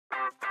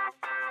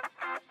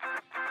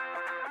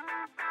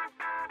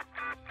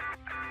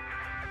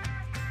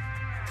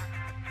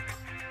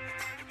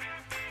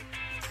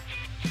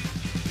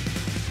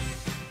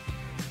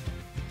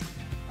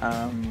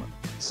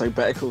So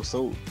Better Call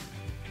Saul.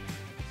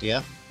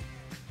 Yeah.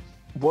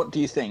 What do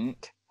you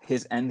think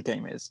his end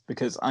game is?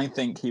 Because I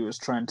think he was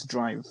trying to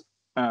drive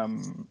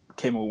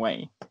Kim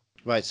away.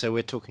 Right, so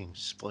we're talking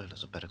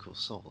spoilers of Better Call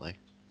Saul, eh?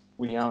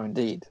 We are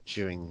indeed.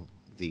 During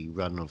the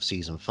run of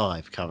season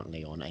 5,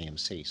 currently on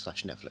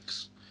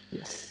AMC/Netflix.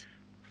 Yes.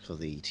 For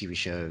the TV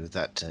show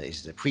that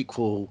is the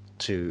prequel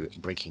to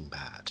Breaking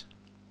Bad.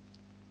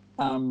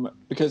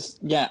 Because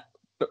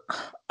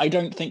I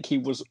don't think he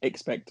was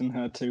expecting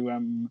her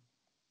to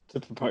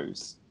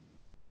propose.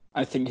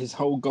 I think his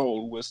whole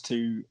goal was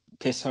to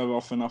piss her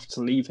off enough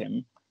to leave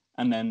him,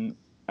 and then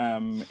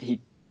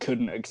he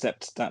couldn't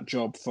accept that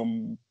job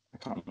from, I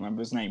can't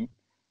remember his name,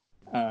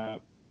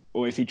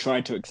 or if he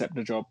tried to accept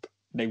the job,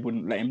 they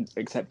wouldn't let him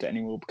accept it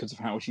anymore because of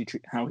how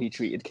he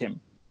treated Kim.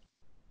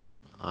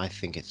 I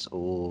think it's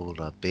all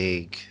a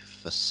big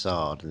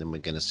facade, and then we're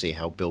going to see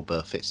how Bill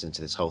Burr fits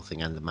into this whole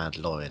thing and the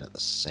Mandalorian at the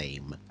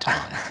same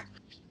time.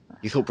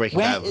 You thought Breaking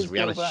Bad was a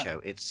reality show.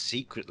 It's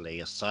secretly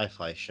a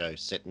sci-fi show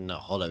set in a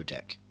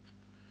holodeck.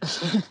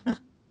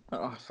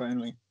 Oh, if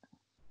only.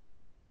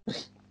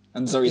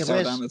 And Zoe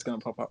Saldana's going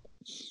to pop up.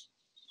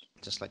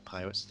 Just like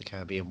Pirates of the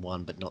Caribbean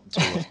 1, but not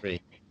 2 or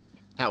 3.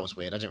 That was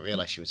weird. I didn't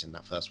realise she was in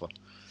that first one.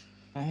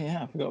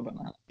 Yeah, I forgot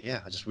about that.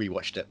 Yeah, I just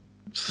rewatched it.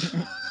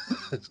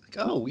 It's like,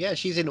 oh, yeah,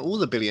 she's in all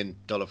the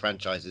billion-dollar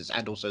franchises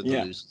and also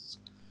The Losers.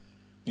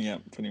 Yeah,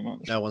 pretty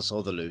much. No one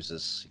saw The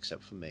Losers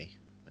except for me,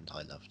 and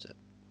I loved it.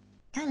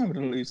 I remember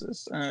The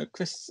Losers.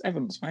 Chris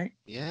Evans, mate.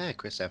 Yeah,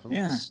 Chris Evans.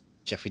 Yeah.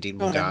 Jeffrey Dean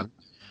Morgan.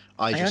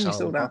 I only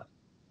saw that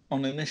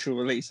on initial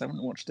release. I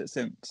haven't watched it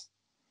since.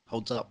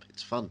 Holds up.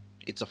 It's fun.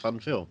 It's a fun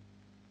film.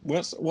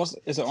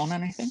 Is it on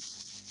anything?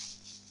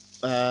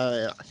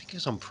 I think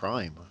it's on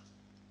Prime.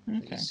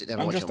 Okay.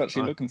 I'm just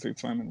actually looking through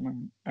Prime at the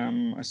moment.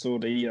 I saw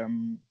the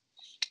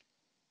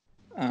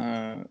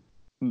Tarantino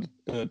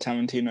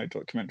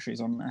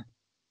documentaries on there.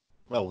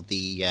 Well,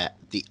 the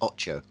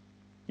Ocho.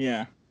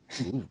 Yeah.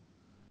 Ooh.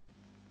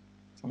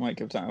 I might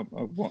give that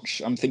a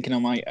watch. I'm thinking I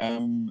might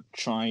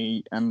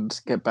try and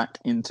get back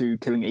into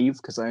Killing Eve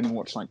because I only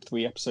watched like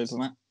 3 episodes of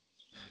that.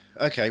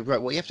 Okay, right.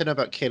 What you have to know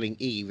about Killing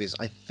Eve is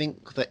I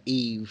think that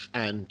Eve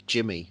and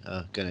Jimmy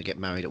are going to get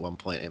married at one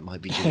point. It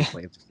might be Jimmy's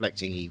way of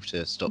deflecting Eve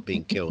to stop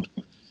being killed.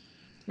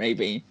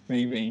 Maybe.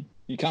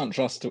 You can't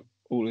trust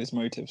all his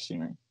motives, you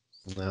know.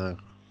 No.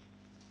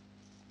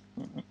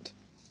 Right.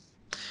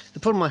 The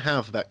problem I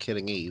have about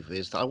Killing Eve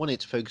is that I wanted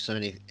to focus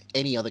on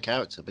any other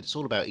character, but it's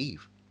all about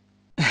Eve.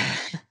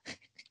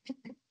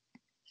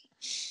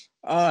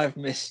 Oh, I've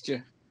missed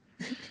you.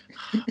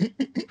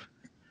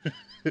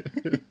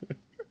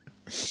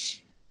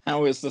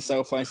 How is the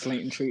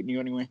self-isolating treating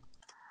you anyway?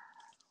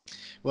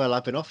 Well,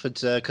 I've been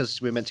offered,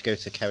 because we're meant to go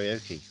to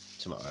karaoke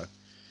tomorrow.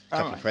 A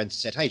couple of friends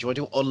said, hey, do you want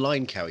to do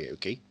online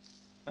karaoke?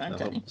 Okay.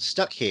 I'm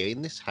stuck here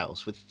in this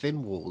house with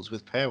thin walls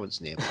with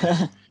parents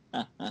nearby.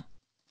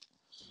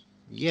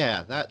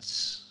 Yeah,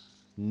 that's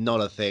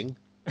not a thing.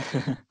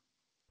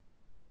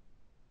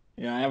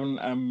 Yeah, I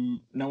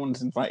haven't. No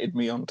one's invited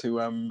me onto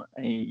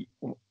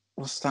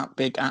what's that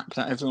big app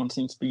that everyone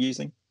seems to be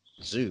using?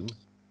 Zoom.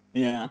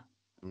 Yeah.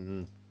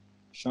 Mm-hmm.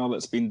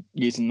 Charlotte's been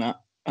using that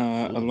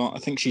a lot. I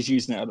think she's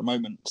using it at the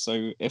moment.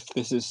 So if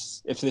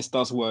this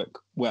does work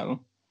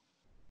well,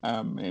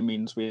 it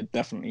means we're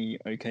definitely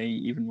okay,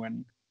 even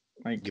when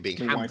like you're being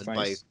hampered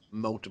by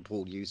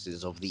multiple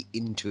uses of the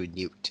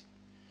internet.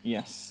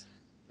 Yes.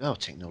 Oh,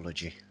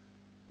 technology.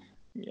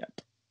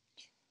 Yep.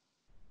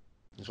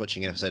 I was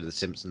watching an episode of The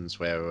Simpsons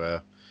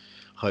where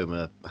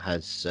Homer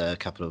has a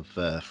couple of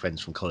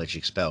friends from college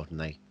expelled, and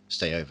they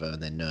stay over,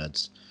 and they're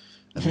nerds.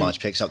 And Marge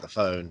picks up the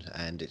phone,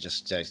 and it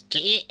just says,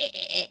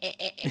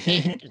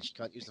 and she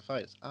can't use the phone.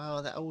 It's,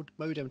 that old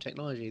modem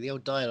technology, the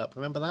old dial-up.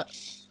 Remember that?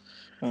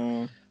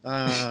 You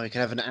can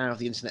have an hour of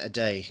the internet a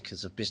day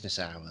because of business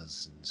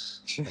hours,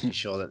 and making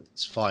sure that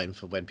it's fine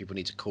for when people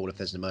need to call if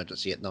there's an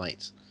emergency at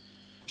night.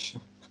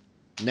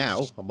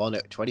 Now I'm on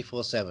it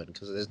 24/7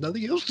 because there's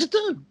nothing else to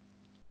do.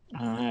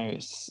 I know,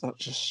 it's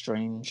such a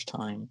strange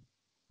time.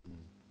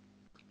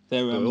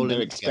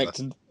 They're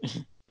expecting.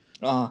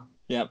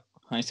 Yep.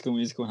 High School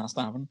Musical has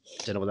to happen.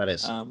 Don't know what that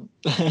is.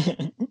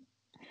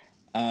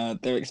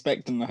 They're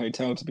expecting the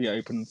hotel to be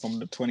open from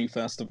the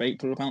 21st of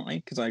April, apparently,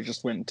 because I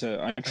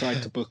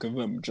tried to book a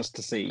room just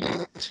to see.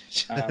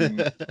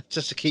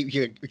 Just to keep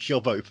your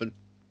job open.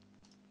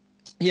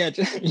 Yeah,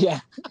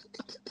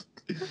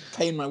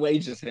 paying my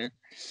wages here.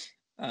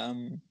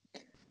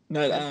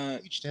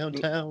 Beach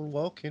downtown,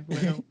 walking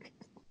around.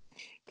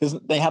 Because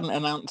they hadn't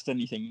announced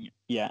anything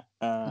yet,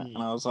 and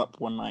I was up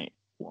one night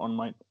on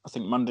I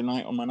think Monday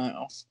night on my night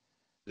off.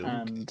 Okay.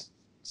 And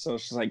so I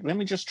was just like, let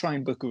me just try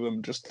and book a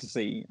room just to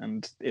see.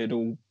 And it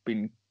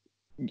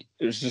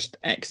was just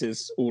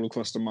X's all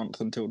across the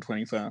month until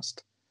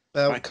 21st.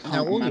 Well, I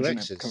can't imagine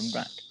it coming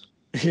back.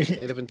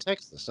 They live in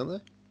Texas, don't they?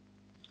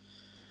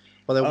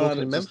 Well, they're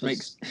walking in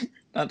Memphis.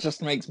 That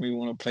just makes me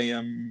want to play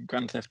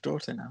Grand Theft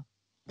Auto now.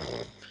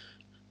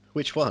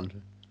 Which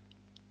one?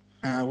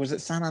 Was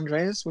it San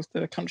Andreas with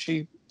the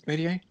country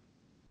radio? I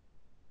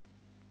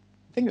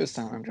think it was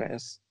San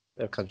Andreas.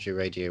 They have country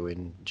radio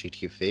in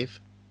GTA 5.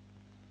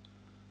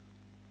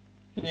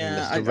 You can Yeah,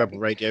 listen to Rebel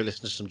Radio,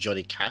 listen to some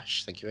Johnny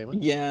Cash. Thank you very much.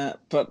 yeah,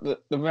 but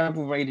the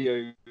Rebel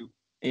Radio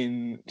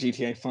in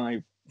GTA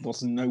 5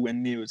 was nowhere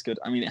near as good.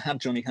 I mean, it had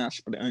Johnny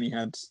Cash, but it only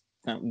had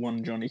that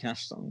one Johnny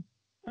Cash song.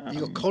 You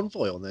got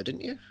Convoy on there,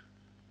 didn't you?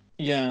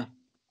 Yeah,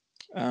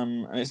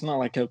 and it's not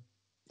like a,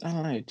 I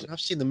don't know.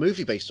 I've seen the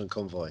movie based on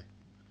Convoy.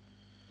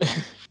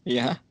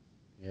 Yeah.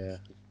 Yeah,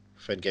 a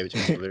friend gave it to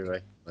me on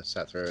Blu-ray. I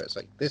sat through it. It's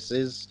like, this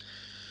is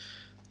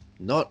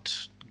not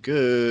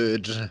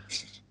good.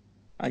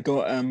 I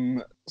got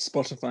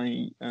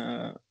Spotify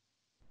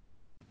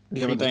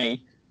the other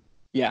day.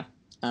 Yeah,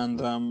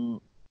 and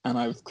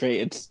I've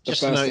created the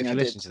Just to first note, thing if I you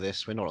did. listen to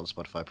this, we're not on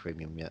Spotify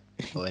Premium yet,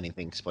 or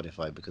anything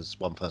Spotify, because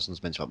one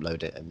person's meant to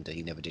upload it and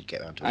he never did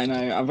get around to it. I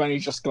know. I've only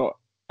just got.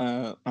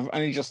 I've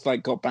only just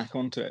like got back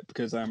onto it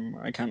because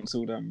I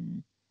cancelled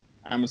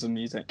Amazon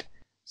Music,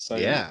 so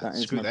Yeah, that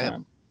is screw my them.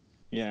 bad.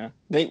 Yeah,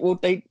 they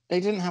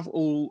didn't have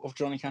all of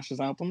Johnny Cash's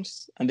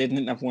albums, and they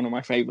didn't have one of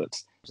my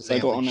favorites. Did So they I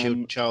have got the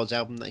on. Child's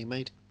album that he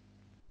made?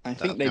 I That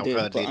think I've they now did,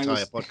 heard the but I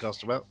entire was.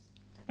 podcast about.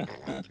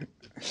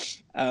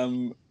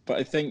 But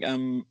I think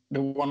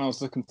the one I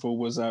was looking for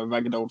was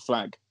Ragged Old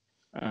Flag,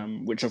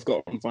 which I've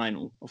got on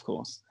vinyl, of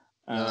course.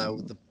 No,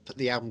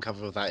 the album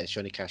cover of that is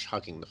Johnny Cash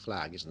hugging the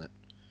flag, isn't it?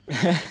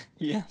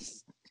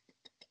 Yes.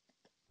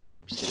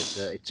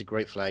 It's a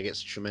great flag.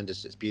 It's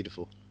tremendous. It's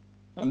beautiful.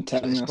 I'm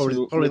telling us probably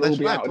we'll the all best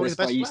be flag. out of Probably this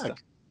the by best Easter.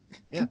 flag.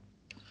 Yeah,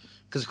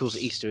 because of course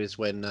Easter is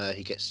when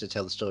he gets to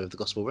tell the story of the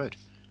Gospel Road.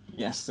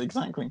 Yes,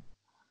 exactly.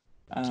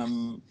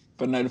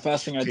 But no, the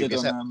first thing I did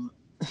Previous on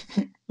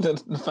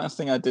the first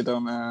thing I did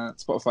on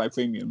Spotify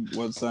Premium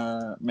was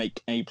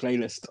make a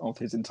playlist of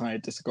his entire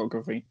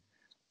discography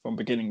from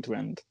beginning to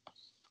end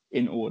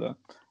in order,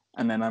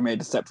 and then I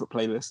made a separate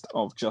playlist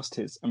of just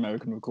his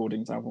American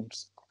Recordings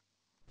albums.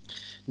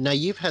 Now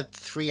you've had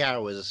 3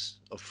 hours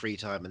of free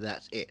time and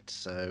that's it.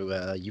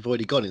 So you've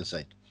already gone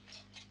insane.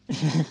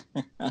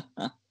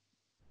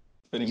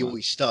 You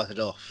always started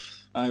off.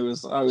 I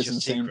was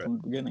insane from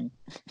the beginning.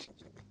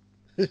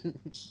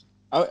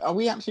 Are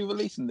we actually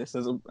releasing this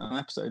as an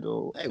episode,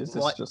 or is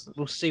this just?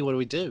 We'll see what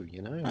we do.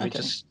 You know,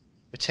 Okay.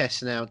 we're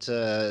testing out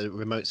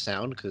remote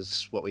sound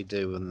because what we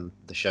do on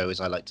the show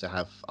is I like to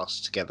have us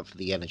together for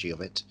the energy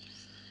of it.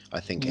 I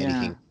think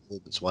anything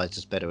performance-wise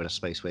is better in a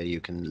space where you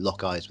can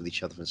lock eyes with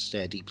each other and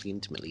stare deeply,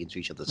 intimately into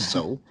each other's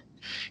soul.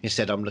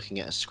 Instead, I'm looking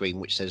at a screen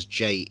which says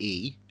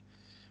JE,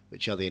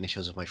 which are the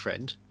initials of my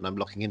friend, and I'm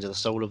locking into the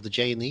soul of the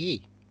J and the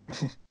E.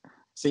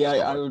 See,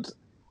 I would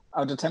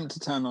attempt to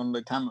turn on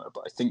the camera,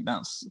 but I think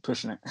that's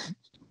pushing it.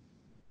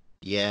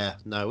 Yeah,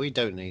 no, we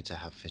don't need to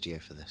have video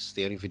for this.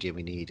 The only video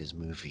we need is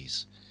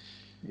movies.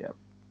 Yep.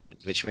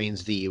 Which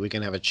means we're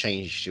going to have a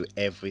change to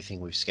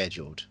everything we've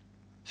scheduled.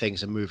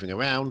 Things are moving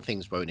around,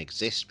 things won't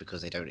exist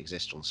because they don't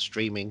exist on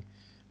streaming.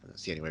 And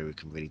that's the only way we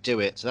can really do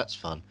it, so that's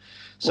fun.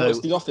 So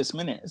it's the Office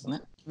Minute, isn't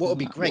it? What would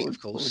be great,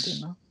 of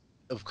course,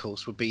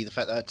 would be the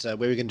fact that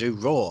we were going to do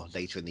Raw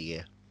later in the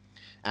year.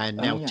 And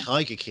now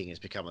Tiger King has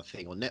become a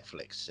thing on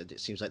Netflix, and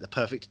it seems like the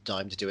perfect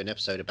time to do an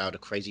episode about a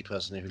crazy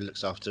person who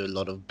looks after a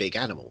lot of big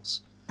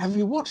animals. Have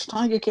you watched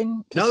Tiger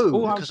King?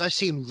 No, because I've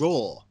seen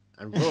Raw,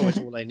 and Raw is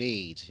all I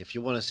need if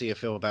you want to see a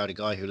film about a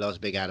guy who loves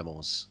big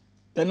animals.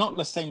 They're not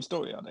the same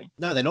story, are they?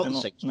 No, they're not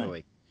the same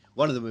story. No.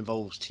 One of them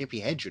involves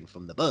Tippi Hedren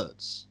from The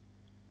Birds.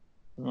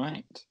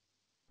 Right.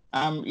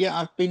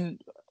 Yeah,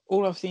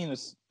 all I've seen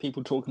is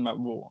people talking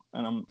about Raw,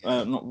 and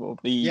I'm not Raw.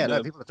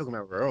 No, people are talking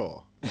about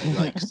Raw,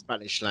 like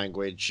Spanish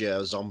language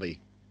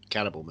zombie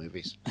cannibal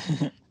movies.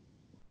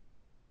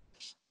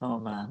 Oh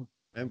man!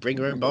 And bring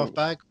your own bath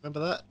bag.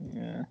 Remember that?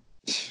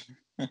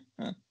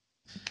 Yeah.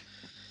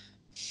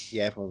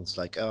 Yeah, everyone's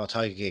like, "Oh,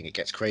 Tiger King, it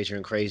gets crazier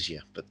and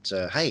crazier." But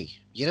hey,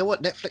 you know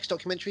what? Netflix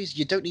documentaries,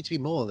 you don't need to be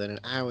more than an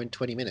hour and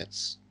 20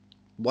 minutes.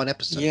 One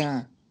episode.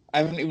 Yeah, I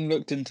haven't even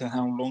looked into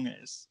how long it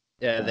is.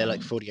 Yeah, they're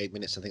like 48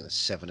 minutes. I think there's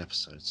 7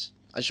 episodes.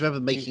 I just remember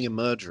making a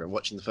murder and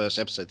watching the first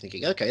episode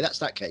thinking, okay, that's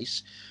that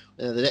case.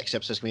 The next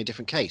episode's going to be a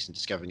different case, and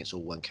discovering it's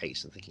all one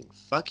case and thinking,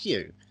 fuck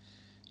you.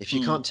 If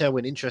you can't tell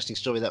an interesting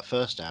story that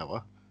first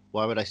hour,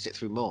 why would I sit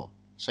through more?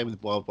 Same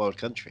with Wild Wild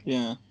Country.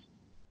 Yeah.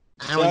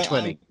 Hour and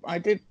 20.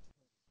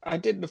 I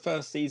did the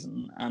first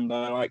season and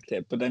I liked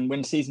it, but then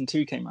when season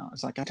 2 came out,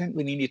 it's like, I don't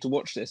really need to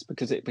watch this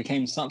because it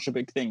became such a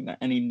big thing that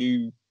any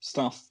new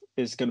stuff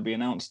is going to be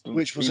announced.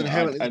 Which was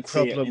inherently the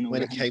problem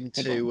when it came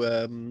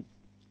to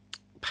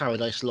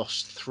Paradise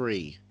Lost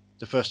 3.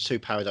 The first 2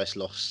 Paradise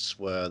Losts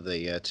were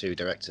the 2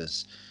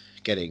 directors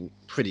getting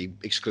pretty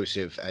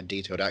exclusive and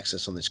detailed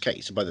access on this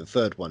case. And by the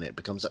third one, it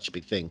becomes such a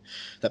big thing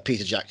that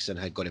Peter Jackson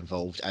had got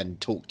involved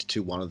and talked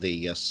to one of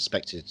the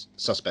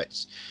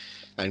suspects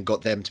and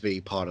got them to be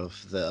part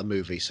of the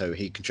movie. So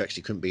he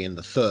contractually couldn't be in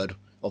the third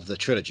of the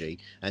trilogy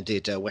and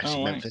did West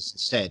of Memphis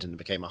instead, and it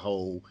became a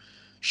whole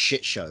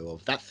shit show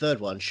of that third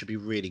one should be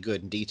really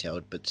good and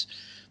detailed, but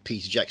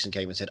Peter Jackson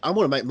came and said, I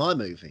want to make my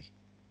movie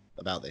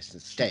about this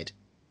instead.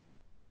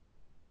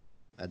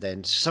 And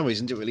then for some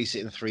reason didn't release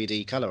it in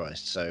 3D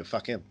colorized, so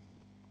fuck him.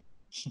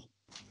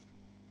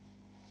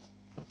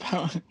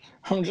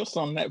 I'm just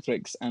on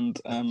Netflix and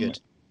Good.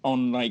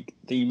 on like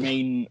the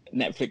main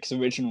Netflix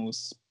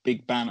originals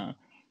big banner,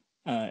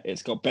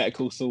 it's got Better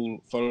Call Saul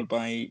followed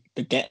by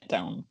The Get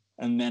Down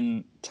and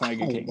then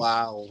Tiger Oh King.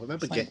 wow!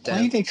 Remember It's Get like, Down?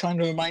 why are they trying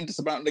to remind us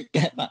about The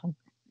Get Down?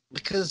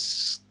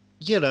 Because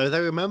they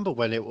remember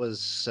when it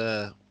was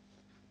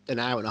an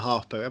hour and a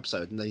half per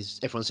episode, and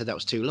everyone said that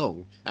was too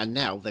long, and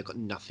now they've got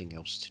nothing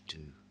else to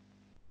do.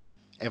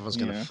 Everyone's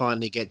going to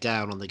finally get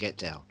down on the Get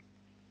Down.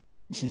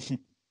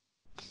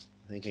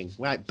 Thinking,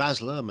 right, Baz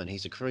Luhrmann,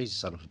 he's a crazy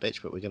son of a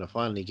bitch, but we're going to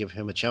finally give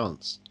him a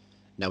chance.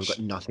 Now we've got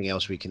nothing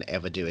else we can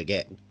ever do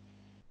again.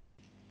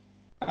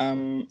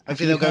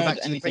 Hopefully they'll go back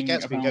to The Great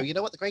Gatsby and go, you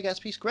know what, The Great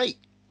Gatsby's great.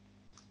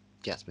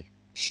 Gatsby.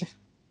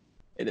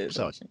 It is.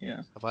 Sorry. Actually,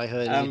 yeah. Have I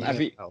heard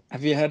anything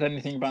have you heard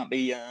anything about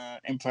the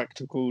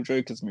Impractical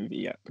Jokers movie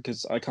yet?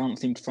 Because I can't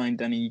seem to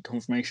find any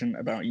confirmation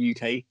about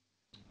UK.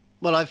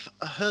 Well, I've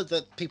heard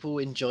that people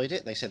enjoyed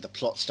it. They said the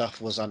plot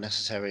stuff was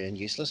unnecessary and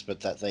useless, but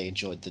that they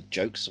enjoyed the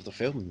jokes of the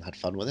film and had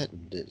fun with it,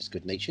 and it's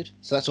good-natured.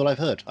 So that's all I've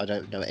heard. I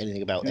don't know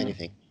anything about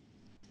anything.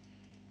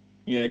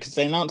 Yeah, because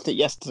they announced it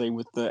yesterday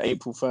with the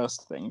April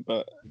 1st thing,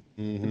 but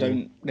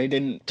they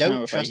didn't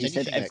clarify. He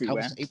said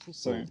everywhere. April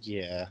so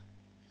yeah.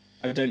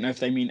 I don't know if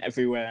they mean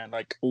everywhere,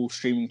 like all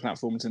streaming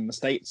platforms in the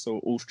States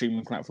or all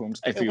streaming platforms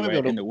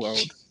everywhere in the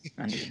world.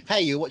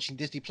 Hey, you're watching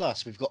Disney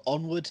Plus. We've got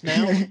Onward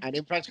now and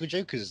Impractical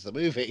Jokers, the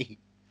movie.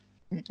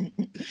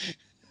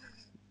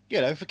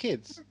 For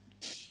kids.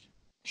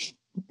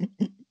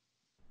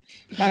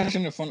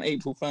 Imagine if on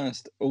April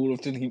 1st all of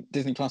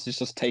Disney Plus is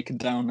just taken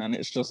down and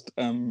it's just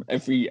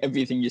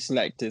everything you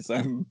select is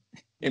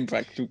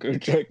Impractical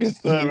Jokers.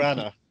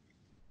 Anna.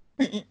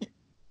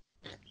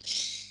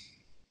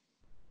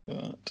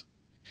 But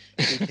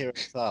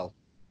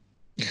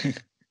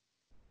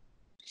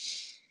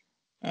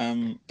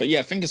but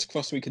yeah, fingers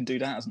crossed we can do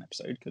that as an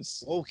episode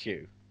because.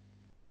 Okay.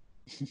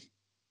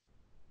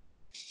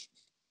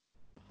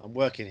 I'm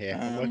working here.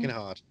 I'm working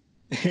hard.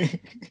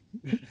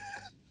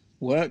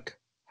 Work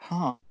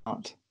hard.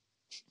 I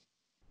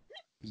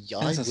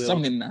will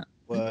song in that.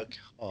 Work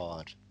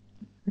hard.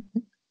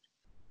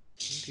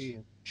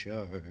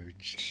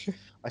 Church.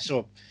 I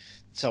saw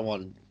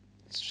someone,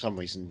 for some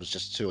reason, was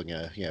just doing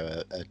a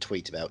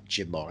tweet about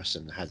Jim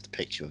Morrison, had the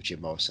picture of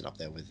Jim Morrison up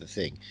there with the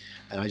thing,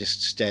 and I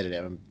just stared at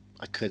it and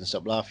I couldn't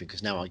stop laughing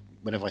because now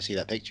whenever I see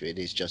that picture, it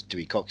is just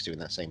Dewey Cox doing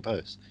that same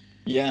pose.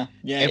 Yeah.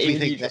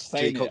 Everything that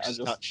Dewey Cox has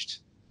touched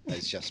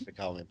has just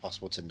become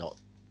impossible to not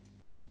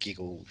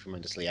giggle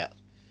tremendously at.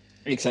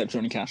 Except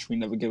Johnny Cash. We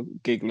never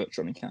giggle at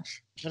Johnny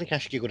Cash. Johnny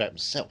Cash giggled at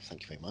himself,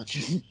 thank you very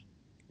much.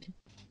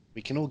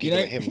 We can all giggle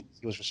at him.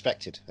 He was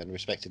respected and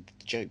respected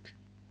the joke.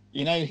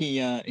 He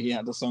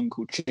had a song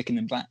called Chicken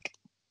in Black.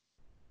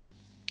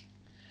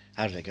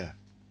 How did it go?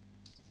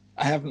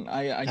 I haven't.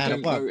 I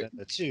don't know. And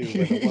a two,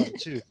 and a 1,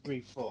 2,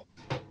 3, 4.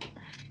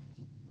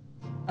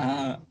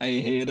 I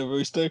hear the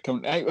rooster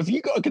coming. Hey, have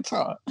you got a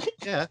guitar?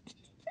 Yeah.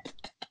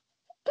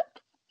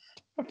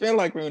 I feel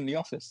like we're in the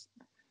office.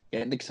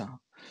 Getting the guitar.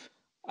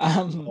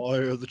 I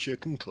hear the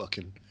chicken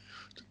clucking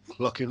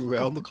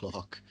round the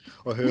clock.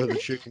 I hear the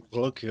chicken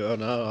clucking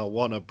and I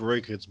want to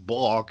break its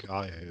bark.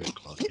 I hear it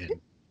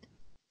clucking.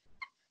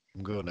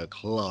 I'm gonna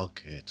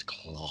cluck its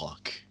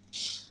clock.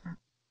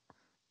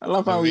 I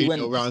love how we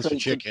went around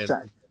straight chicken,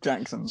 to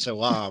Jackson.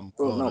 So I'm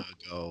gonna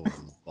go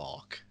and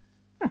bark.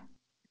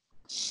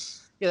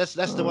 Yeah,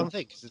 that's the one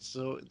thing. Cause it's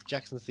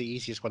Jackson's the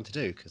easiest one to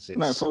do because it's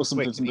no, Folsom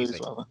quick Blues and easy.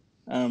 Blues,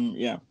 rather.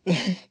 Yeah.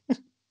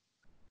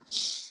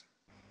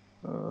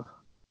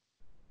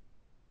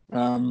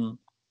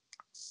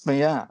 But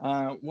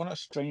yeah, what a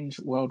strange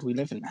world we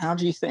live in. How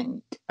do you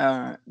think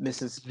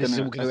this is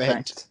going to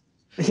affect?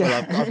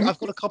 Well, I've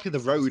got a copy of The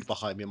Road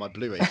behind me in my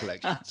Blu-ray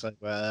collection, so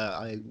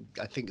I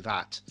think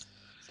that.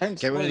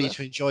 Get ready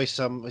to enjoy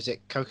some. Was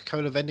it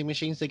Coca-Cola vending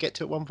machines they get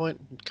to at one point?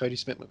 Cody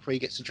Smith McPhee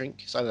gets a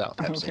drink. So that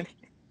Pepsi. Really?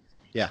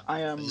 Yeah.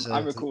 I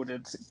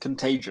recorded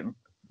Contagion.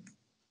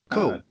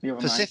 Cool.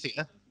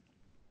 Pacifica.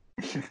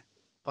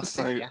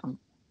 So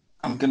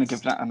I'm going to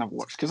give that another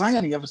watch because I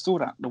only ever saw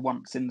that the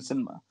once in the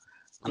cinema.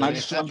 And I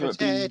just remember it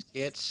being... head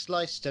gets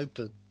sliced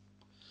open.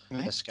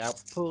 Right? The scalp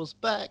pulls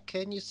back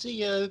and you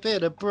see a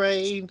bit of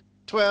brain.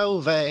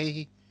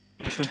 12A.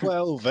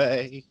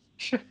 12A.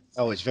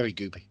 Oh, it's very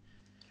goopy.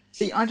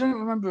 See, I don't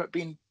remember it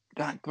being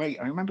that great.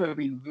 I remember it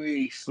being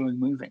really slow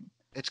moving.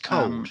 It's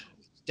cold.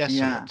 It's desolate.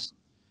 Yeah.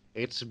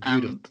 It's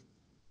beautiful.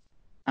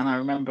 And I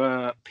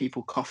remember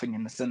people coughing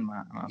in the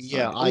cinema. And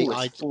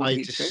I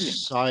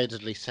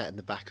decidedly sat in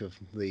the back of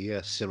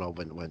the cinema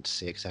when I went to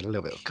see it because I had a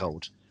little bit of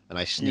cold. And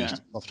I sneezed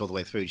and coughed all the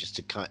way through just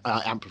to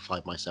I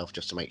amplified myself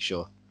just to make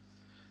sure.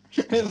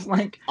 It's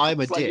like I'm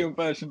a dick. Your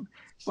version.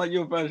 It's like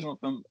your version of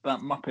that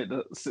Muppet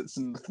that sits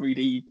in the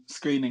 3D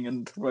screening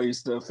and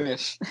throws the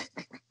fish.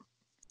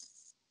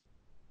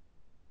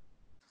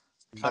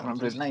 I can't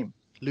remember his name.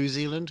 New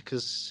Zealand,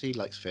 because he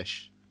likes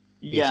fish.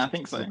 Yeah, I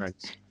think so.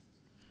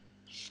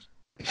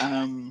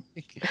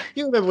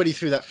 You remember when he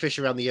threw that fish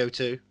around the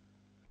O2?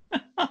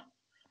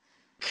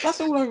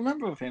 That's all I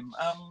remember of him.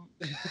 I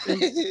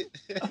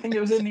think it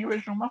was in the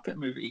original Muppet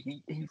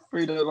movie. He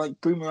threw the like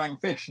boomerang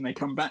fish, and they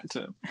come back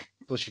to him.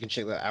 Of course, you can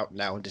check that out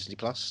now on Disney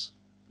Plus.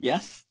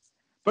 Yes,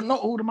 but not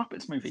all the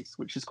Muppets movies,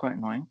 which is quite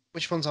annoying.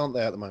 Which ones aren't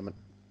there at the moment?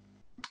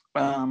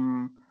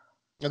 Um,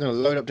 I'm going to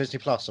load up Disney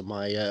Plus on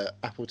my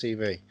Apple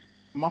TV.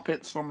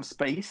 Muppets from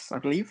Space, I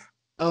believe.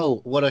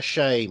 Oh, what a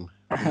shame!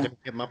 We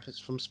don't get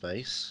Muppets from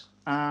Space.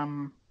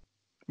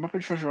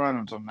 Muppet Treasure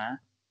Island's on there.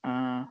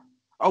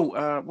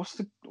 What's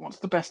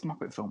the best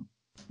Muppet film?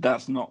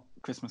 That's not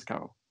Christmas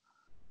Carol.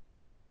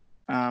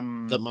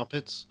 The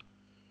Muppets.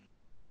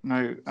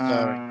 No.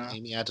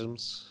 Amy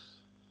Adams.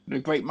 The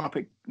Great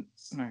Muppet.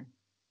 No.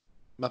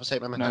 Muppet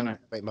Take Manhattan. No.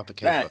 Great Muppet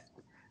Caper.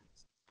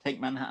 Take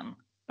Manhattan.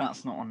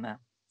 That's not on there.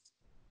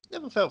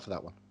 Never felt for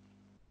that one.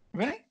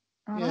 Really?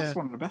 Oh, Yeah. That's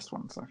one of the best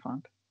ones I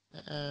find.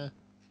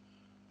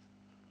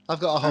 I've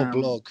got a whole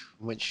blog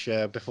which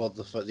before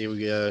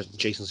the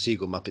Jason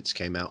Segel Muppets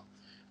came out,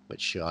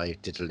 which I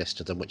did a list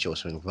of them, which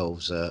also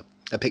involves a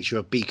picture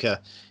of Beaker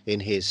in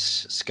his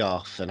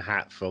scarf and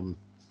hat from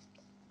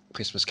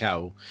Christmas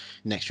Carol,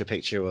 next to a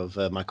picture of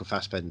Michael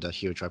Fassbender,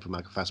 Hero Tribe of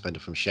Michael Fassbender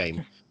from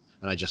Shame,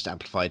 and I just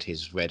amplified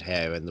his red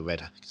hair and the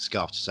red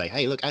scarf to say,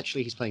 hey, look,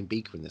 actually he's playing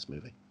Beaker in this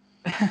movie.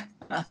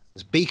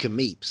 It's Beaker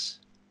meeps.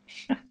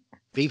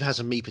 Beaver has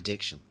a meep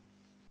addiction.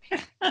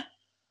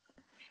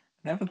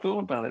 Never thought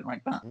about it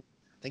like that.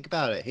 Think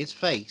about it. His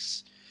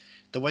face,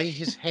 the way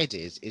his head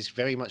is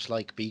very much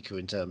like Beaker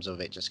in terms of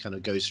it just kind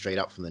of goes straight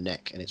up from the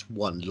neck, and it's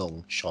one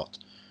long shot.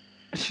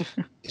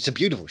 It's a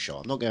beautiful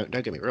shot. Don't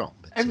get me wrong.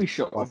 Every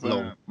shot of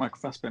Michael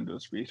Fassbender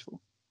was beautiful.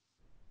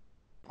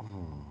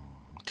 I'm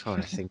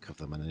trying to think of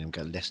them, and then I'm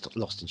getting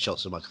lost in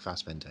shots of Michael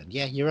Fassbender. And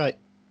yeah, you're right.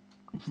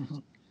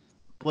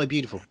 Boy,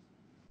 beautiful.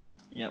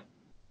 Yep.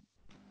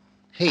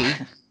 He,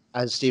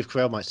 as Steve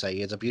Carell might say,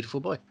 is a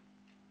beautiful boy.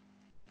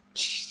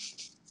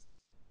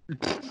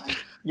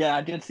 Yeah,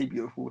 I did see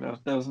Beautiful.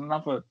 There was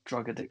another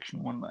drug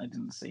addiction one that I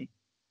didn't see.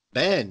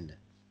 Ben.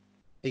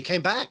 He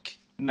came back.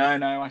 No,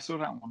 I saw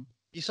that one.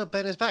 You saw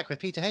Ben is Back with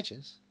Peter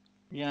Hedges?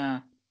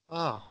 Yeah.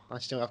 Oh,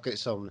 I've got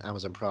it on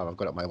Amazon Prime. I've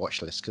got it on my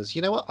watch list because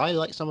you know what? I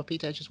like some of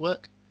Peter Hedges'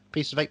 work.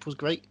 Piece of April's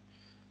great.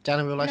 Down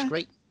in Real Life's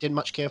great. Didn't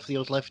much care for the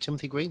old life of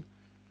Timothy Green.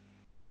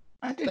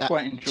 I did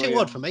quite enjoy Too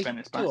odd for me. Ben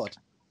is Too Back. odd.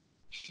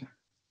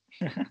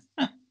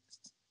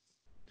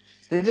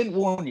 They didn't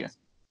warn you.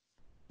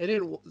 They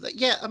didn't.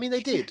 Yeah, I mean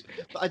they did,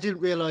 but I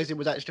didn't realise it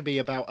would actually be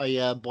about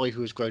a boy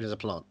who was grown as a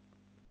plant.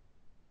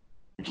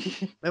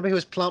 Remember he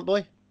was Plant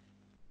Boy?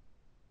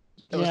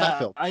 That was that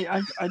film.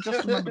 I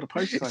just remember the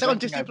poster. Is that on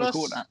Disney Plus?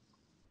 That.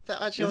 Is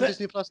that actually on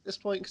Disney Plus at this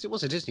point? Because it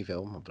was a Disney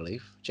film, I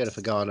believe.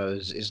 Jennifer Garner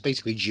is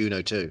basically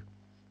Juno 2.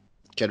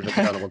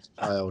 Jennifer Garner wants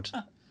a child,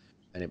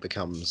 and it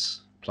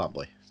becomes Plant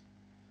Boy.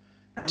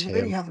 I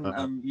really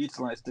haven't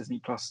utilised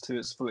Disney Plus to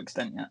its full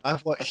extent yet.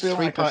 I've watched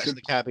 3 parts of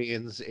The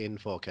Caribbeans in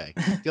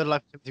 4K. The Odd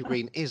Life of Timothy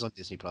Green is on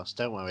Disney Plus.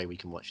 Don't worry, we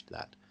can watch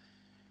that.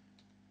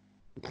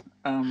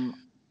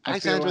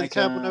 Alexander and the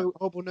Terrible,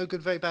 Horrible, No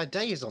Good, Very Bad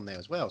Day is on there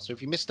as well. So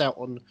if you missed out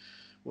on,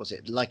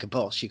 Like a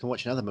Boss, you can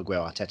watch another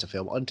Miguel Arteta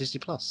film on Disney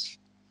Plus.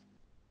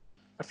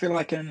 I feel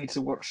like I need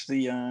to watch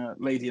the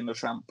Lady and the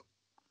Tramp.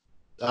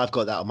 I've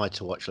got that on my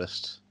to-watch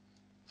list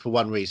for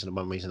one reason and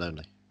one reason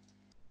only.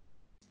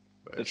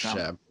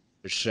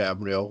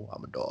 Samuel,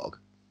 I'm a dog.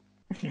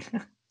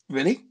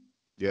 Really?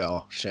 Yeah,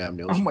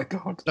 Samuel. Oh my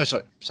god. No,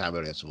 sorry,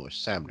 Samuel has a voice.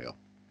 Samuel's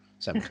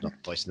not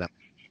voicing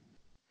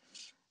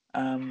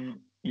that.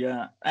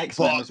 Yeah,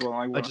 X-Men as well.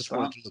 I just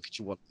wanted to look at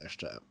you one last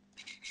time.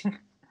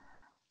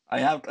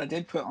 I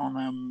did put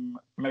on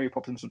Mary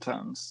Poppins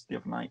Returns the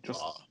other night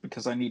just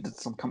because I needed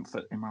some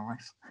comfort in my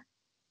life.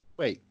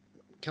 Wait,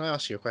 can I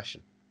ask you a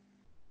question?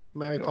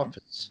 Mary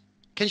Poppins,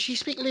 can she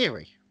speak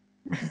Leary?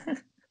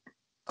 Of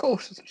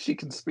course she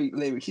can speak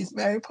Leary. She's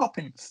Mary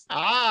Poppins.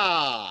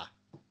 Ah!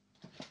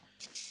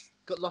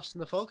 Got lost in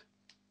the fog?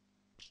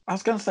 I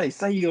was going to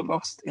say you're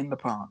lost in the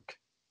park.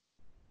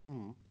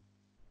 Lost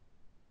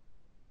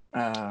in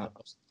the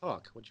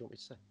park? What do you want me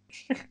to say?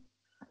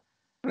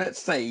 Let's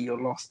say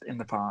you're lost in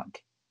the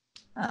park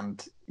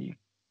and you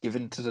give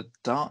in to the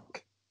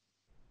dark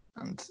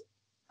and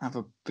have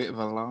a bit of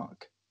a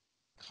lark.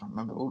 I can't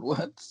remember all the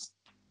words.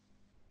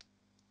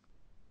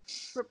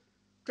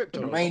 The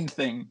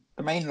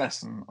main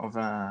lesson of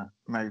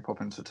Mary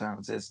Poppins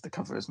Returns is the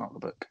cover is not the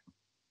book.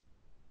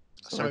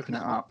 So open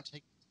it up,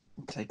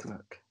 take a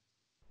look.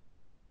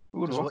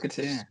 Ooh, the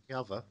Rocketeer.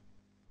 Cover.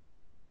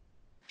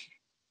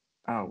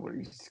 Oh, well,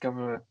 you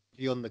discover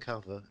beyond the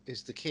cover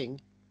is the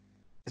king.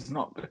 It's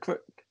not the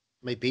crook.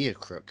 Maybe a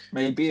crook.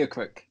 But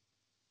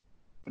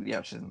the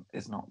option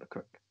is not the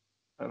crook.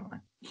 I don't know.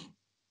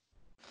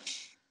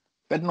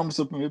 Bedknobs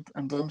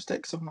and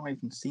Broomsticks. I've not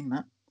even seen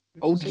that.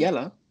 Old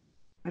Yeller.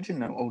 I didn't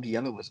know Old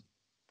Yeller was a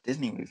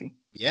Disney movie.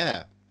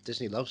 Yeah,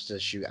 Disney loves to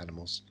shoot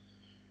animals.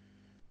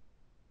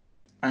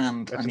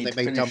 And they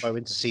made Dumbo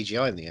into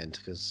CGI in the end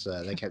because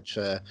they kept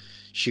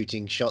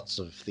shooting shots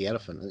of the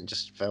elephant, and it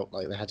just felt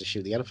like they had to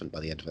shoot the elephant by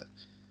the end of it.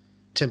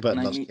 Tim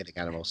Burton loves killing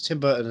animals. Tim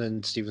Burton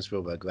and Steven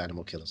Spielberg were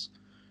animal killers.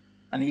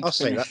 I need I'll to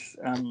say that.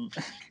 finish.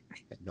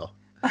 No,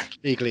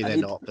 legally I they're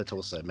need not, but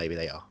also maybe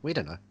they are. We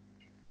don't know.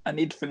 I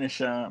need to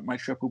finish my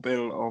triple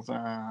bill of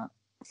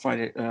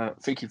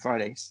Freaky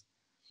Fridays,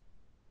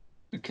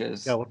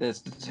 because Go on.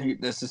 there's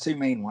the two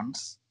main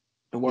ones.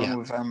 The one Yeah.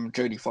 with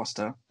Jodie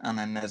Foster, and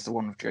then there's the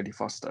one with Jodie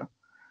Foster.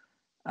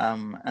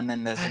 And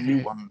then there's a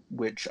new one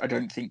which I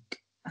don't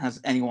think has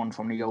anyone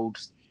from the old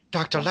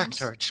Dr. ones.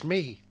 Lecter, it's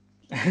me,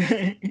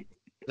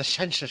 the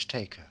census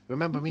taker.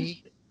 Remember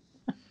me?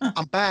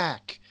 I'm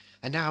back,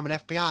 and now I'm an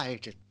FBI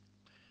agent.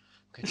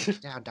 Okay, take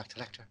it down,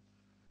 Dr. Lecter.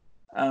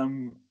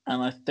 And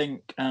I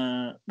think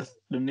the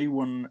new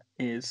one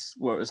is,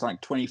 well, it was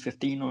like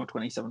 2015 or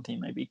 2017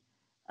 maybe.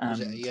 Was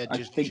And it a I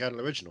Disney think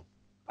Channel original?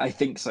 I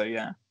think so,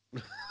 yeah.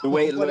 The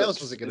way it What looks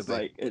else was it going is to be?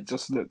 like, it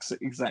just looks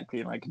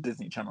exactly like a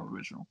Disney Channel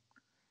original.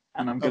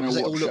 And I'm Oh, gonna because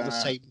they all watch. look the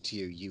same to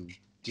you, you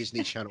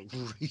Disney Channel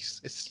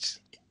racist.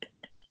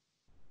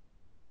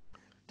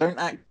 Don't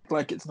act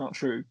like it's not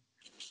true.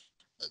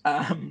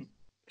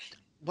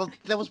 Well,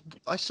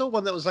 I saw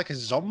one that was like a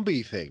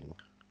zombie thing.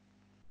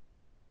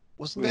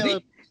 Wasn't there?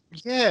 Really?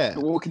 Yeah.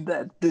 The Walking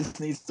Dead.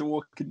 Disney's The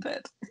Walking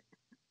Dead.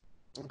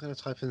 I'm going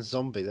to type in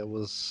zombie. There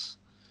was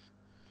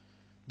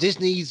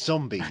Disney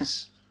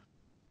Zombies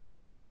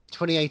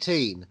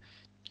 2018.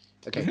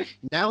 Okay,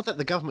 now that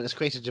the government has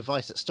created a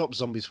device that stops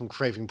zombies from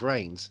craving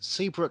brains,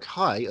 Seabrook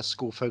High, a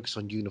school focused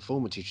on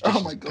uniformity,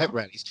 traditions, my and pep God.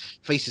 rallies,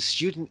 faces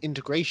student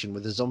integration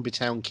with the Zombie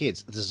Town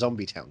Kids.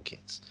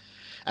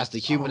 As the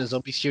human and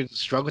zombie students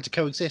struggle to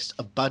coexist,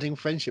 a budding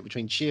friendship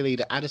between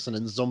cheerleader Addison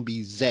and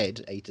zombie Z,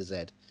 A to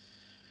Z,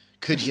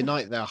 could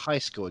unite their high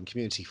school and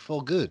community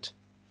for good.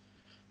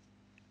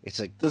 It's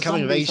a The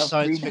coming-of-age zombies have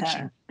science green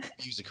fiction hair.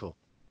 musical.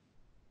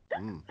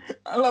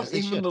 I love As they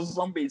even should. the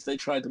zombies they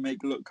try to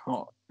make look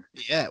hot.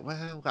 Yeah,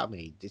 well, I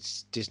mean,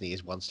 Disney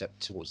is one step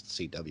towards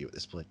the CW at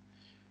this point.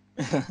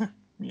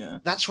 Yeah.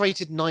 That's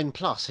rated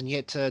 9+, and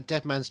yet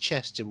Dead Man's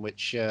Chest, in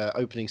which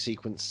opening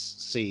sequence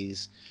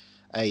sees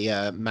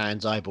a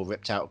man's eyeball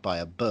ripped out by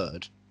a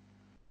bird,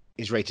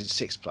 is rated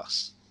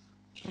 6+.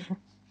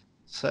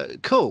 So,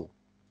 cool.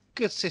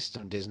 Good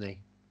system,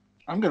 Disney.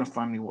 I'm gonna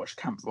finally watch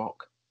Camp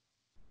Rock.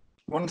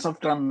 Once I've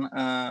done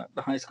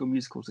the High School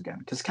Musicals again,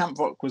 because Camp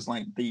Rock was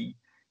like we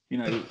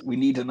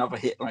need another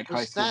hit like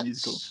High School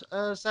Musical.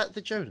 Is that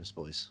the Jonas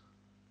Boys?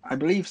 I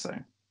believe so.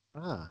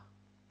 Ah,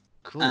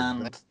 cool.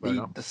 And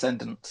the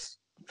Descendants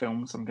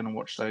films, I'm gonna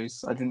watch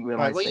those. I didn't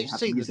realize they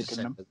had music in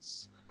them.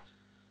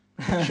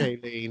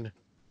 Shailene,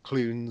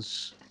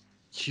 Clunes,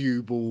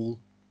 Cue Ball,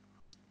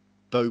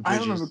 Bo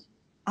Bridges.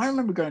 I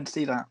remember going to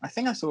see that. I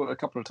think I saw it a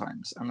couple of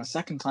times, and the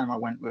second time I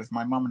went with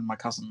my mum and my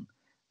cousin,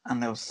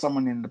 and there was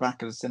someone in the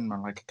back of the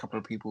cinema, like a couple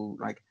of people,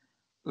 like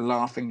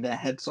laughing their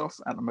heads off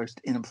at the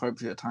most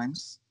inappropriate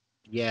times.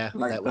 Yeah,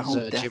 like that the was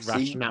whole death Jim Rush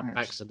scene.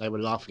 Snapbacks, and they were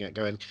laughing at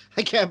going,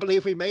 I can't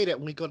believe we made it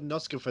and we got an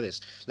Oscar for this.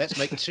 Let's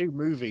make 2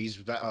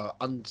 movies that are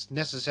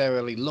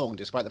unnecessarily long,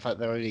 despite the fact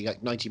they're only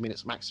like 90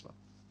 minutes maximum.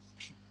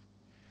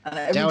 And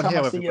every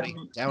time I see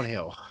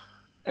downhill.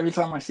 Every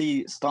time I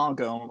see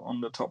Stargirl on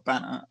the top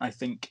banner, I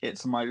think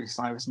it's a Miley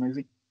Cyrus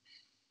movie.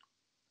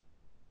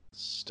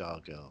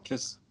 Stargirl.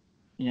 Because,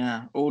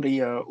 yeah, all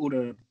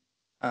the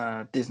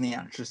Disney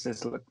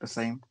actresses look the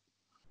same.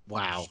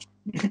 Wow.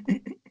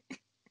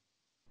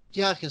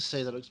 Yeah, I can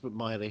say that looks a bit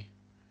Miley.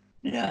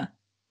 Yeah.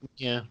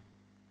 Yeah.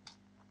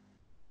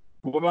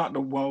 What about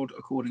The World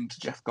According to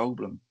Jeff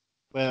Goldblum?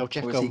 Well,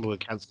 Jeff Goldblum will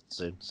cancel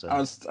soon. So I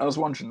was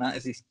wondering that.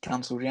 Is he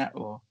cancelled yet,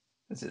 or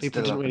is it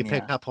people still didn't really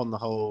pick up up on the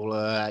whole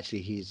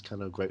actually he's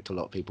kind of groped a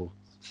lot of people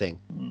thing.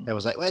 It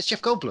was like, well, it's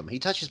Jeff Goldblum. He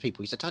touches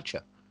people. He's a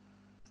toucher.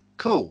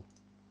 Cool.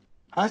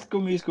 High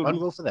School Musical.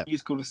 Unreal for them.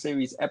 Musical the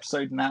series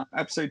episode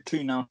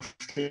 2 now.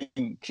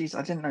 Jeez,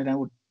 I didn't know they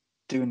were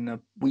doing a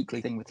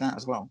weekly thing with that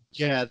as well.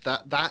 Yeah,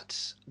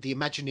 that's the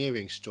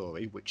Imagineering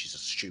story, which is a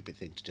stupid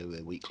thing to do,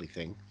 a weekly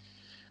thing,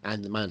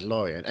 and the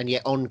Mandalorian, and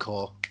yet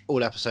Encore,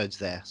 all episodes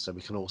there, so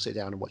we can all sit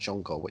down and watch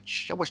Encore.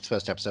 Which I watched the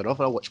first episode of,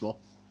 and I'll watch more.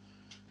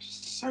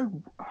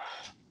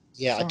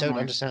 Yeah, I don't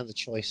understand the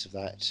choice of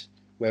that.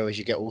 Whereas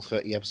you get all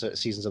 30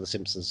 seasons of The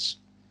Simpsons.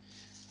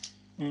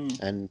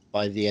 And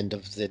by the end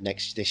of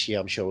this year,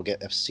 I'm sure we'll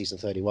get season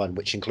 31,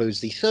 which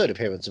includes the 3rd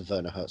appearance of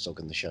Werner Herzog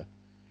in the show.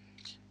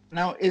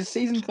 Now, is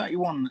season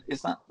 31,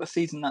 is that the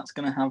season that's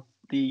going to have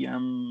the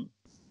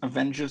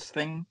Avengers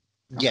thing?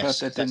 Yes,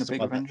 they're doing the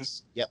big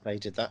Avengers. Yep, they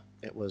did that.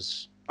 It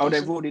was. Oh,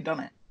 decent. They've already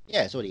done it.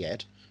 Yeah, it's already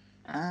aired.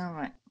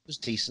 Right. It was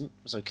decent.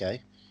 It was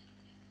okay.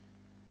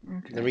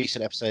 The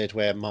recent episode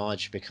where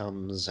Marge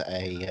becomes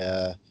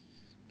a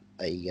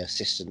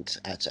assistant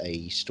at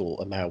a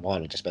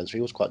marijuana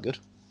dispensary, was quite good.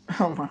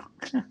 Oh wow!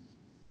 It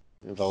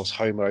involves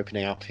Homer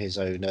opening up his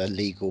own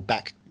legal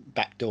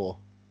backdoor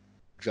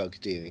drug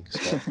dealing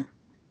spot.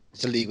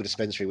 It's a legal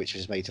dispensary which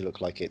is made to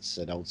look like it's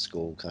an old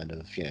school kind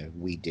of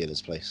weed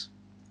dealer's place.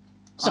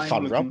 It's a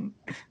fun run.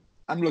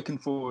 I'm looking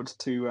forward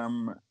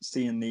to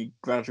seeing the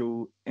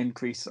gradual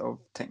increase of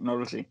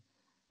technology.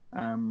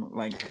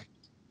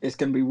 It's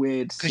going to be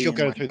weird because you're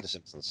going through The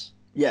Simpsons.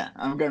 Yeah,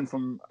 I'm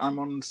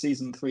on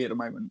season 3 at the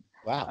moment,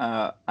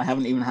 Wow. I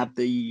haven't even had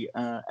the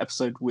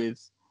episode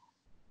with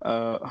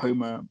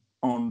Homer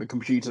on the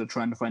computer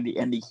trying to find the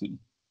Ender key.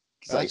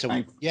 That's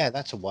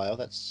a while.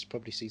 That's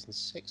probably season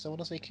 6. I want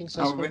to say King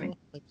says Oh, really?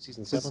 maybe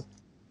season 7.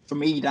 For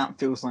me, that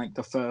feels like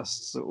the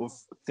first sort of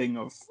thing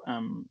of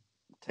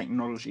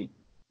technology.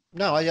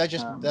 No, I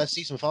just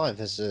season 5.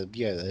 There's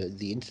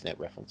the internet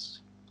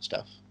reference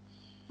stuff.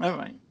 All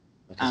right,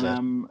 Like I said.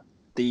 and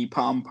the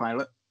Palm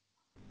Pilot.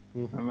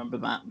 Mm-hmm. I remember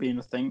that being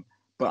a thing.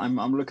 But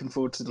I'm looking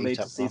forward to the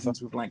later seasons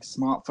with like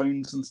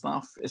smartphones and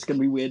stuff. It's gonna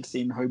be weird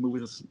seeing Homer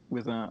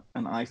with an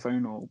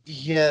iPhone or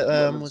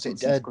was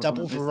it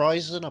Double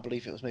Verizon? I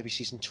believe it was maybe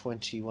season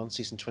 21,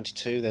 season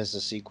 22. There's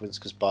a sequence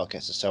because Bart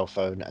gets a cell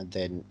phone and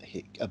then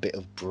a bit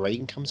of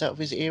brain comes out of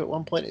his ear at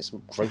one point. It's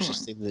the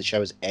grossest thing the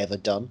show has ever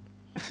done.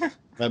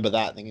 Remember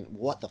that thinking,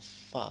 what the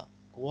fuck?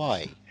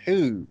 Why?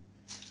 Who?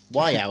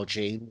 Why, Al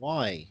Jean?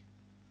 Why?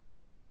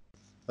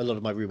 A lot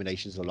of my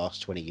ruminations in the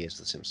last 20 years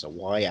of The Simpsons.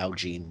 Why, Al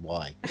Jean?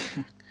 Why?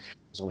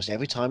 Because almost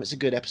every time it's a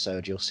good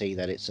episode, you'll see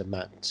that it's a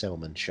Matt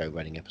Selman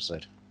show-running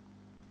episode.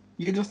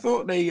 You'd have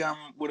thought they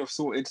would have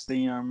sorted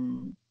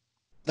the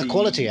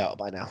quality out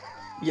by now.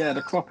 Yeah,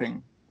 the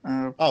cropping.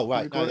 Oh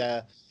right,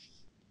 no,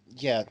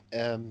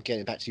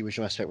 getting back to the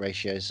original aspect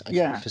ratios.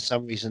 For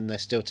some reason, they're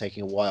still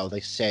taking a while. They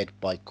said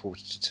by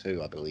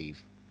 1:45, I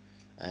believe,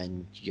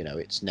 and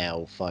it's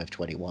now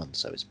 5:21,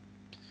 so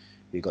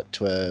we've got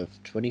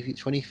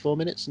 24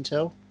 minutes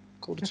until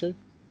 1:45.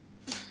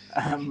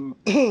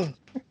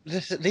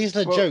 These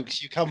are the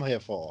jokes you come here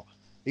for.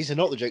 These are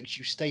not the jokes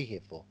you stay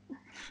here for.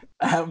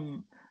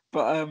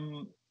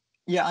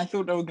 Yeah, I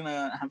thought they were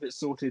gonna have it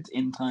sorted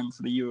in time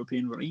for the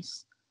European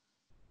release.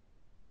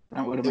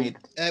 That would have made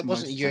it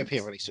wasn't a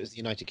European release, it was the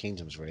United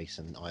Kingdom's release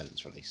and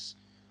Ireland's release.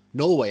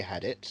 Norway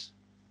had it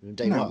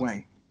day one. No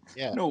way.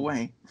 Yeah. No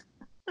way.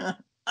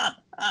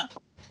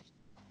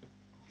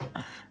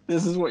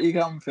 This is what you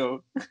come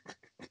for.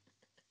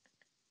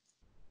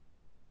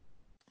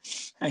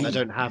 I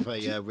don't have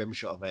a rim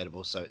shot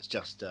available, so it's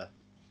just. Do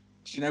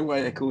you know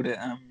why they called it?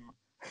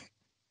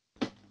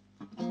 Do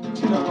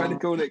you know why they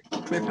called it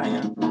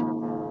cliffhanger?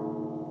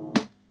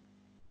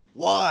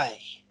 Why?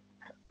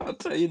 I'll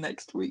tell you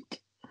next week.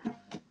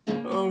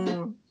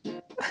 Oh.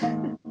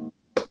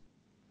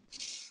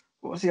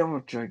 What's the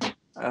other joke?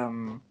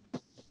 I'll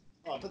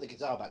put the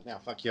guitar back now.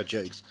 Fuck your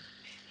jokes.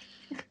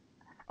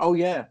 Oh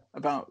yeah,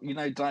 about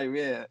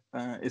diarrhea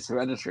is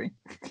hereditary.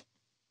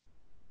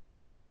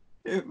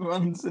 It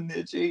runs in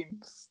their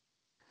genes.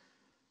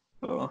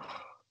 Oh,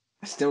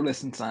 I still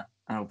listen to that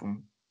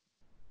album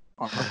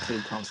on a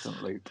complete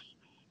constant loop,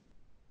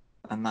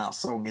 and that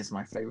song is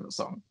my favourite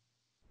song.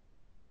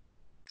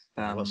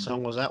 What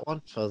song was that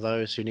one? For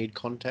those who need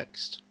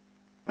context.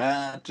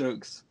 Bad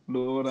jokes,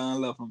 Lord, I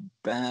love them.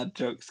 Bad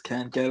jokes,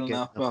 can't get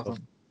enough of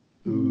them.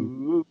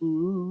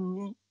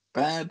 Ooh,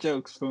 bad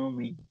jokes for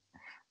me.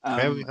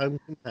 Very home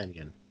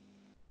companion.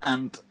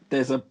 And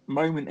there's a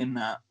moment in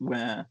that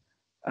where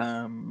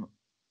I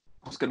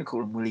was going to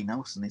call him Willie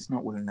Nelson. It's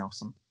not Willie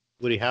Nelson.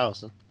 Woody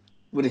Harrelson.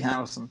 Woody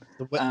Harrelson.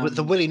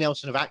 The Willie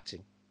Nelson of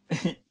acting.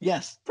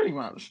 Yes, pretty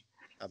much.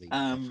 I mean,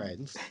 they're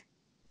friends.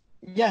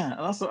 Yeah,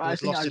 that's what I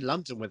think. Lost in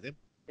London with him.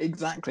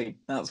 Exactly.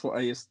 That's what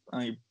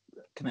I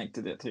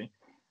connected it to.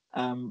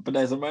 But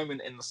there's a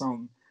moment in the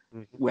song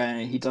where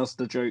he does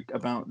the joke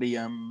about the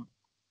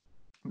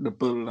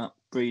bull that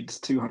breeds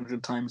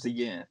 200 times a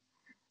year,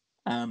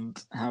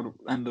 and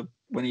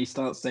when he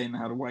starts saying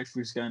how the wife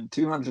was going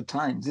 200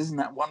 times, isn't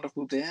that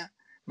wonderful, dear?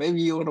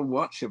 Maybe you ought to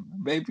watch him.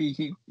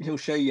 Maybe he'll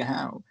show you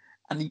how.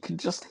 And you can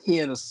just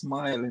hear the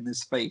smile in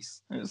his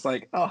face, and it's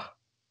like, oh,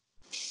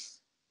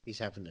 he's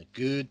having a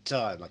good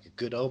time, like a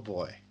good old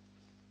boy.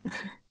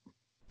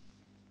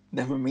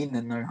 Never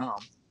meaning no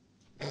harm.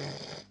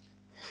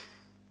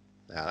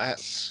 Now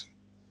that's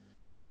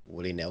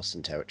Willie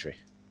Nelson territory.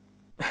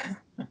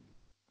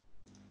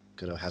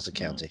 Good old Hazard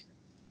County.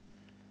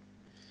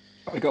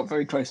 I got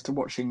very close to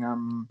watching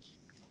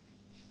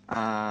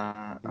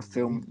a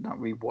film that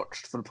we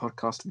watched for the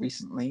podcast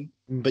recently.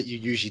 But you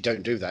usually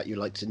don't do that. You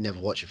like to never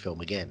watch a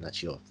film again.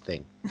 That's your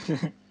thing.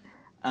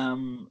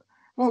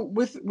 Well,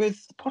 with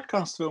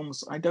podcast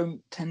films, I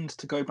don't tend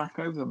to go back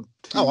over them.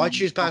 I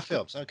choose bad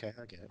films. Okay,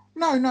 I get it.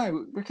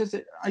 No, because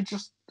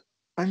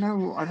I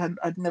know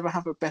I'd never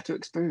have a better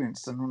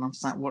experience than when I'm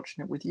sat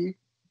watching it with you.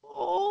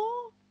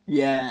 Oh.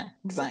 Yeah,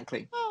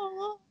 exactly.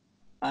 Oh.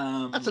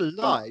 That's a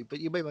lie, but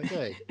you made my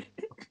day.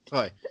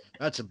 Sorry,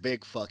 that's a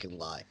big fucking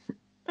lie.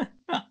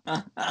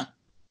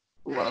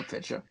 What a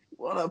picture!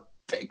 What a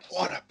picture!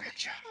 What a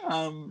picture!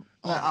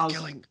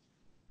 Killing.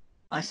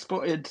 I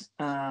spotted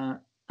out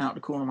the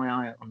corner of my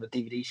eye on the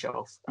DVD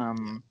shelf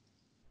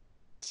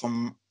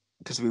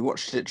because we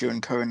watched it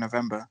during Cohen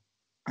November.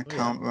 I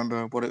can't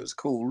remember what it was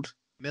called.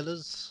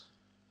 Miller's?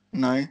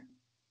 No.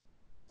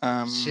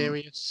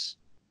 Serious?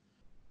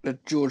 The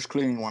George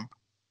Clooney one.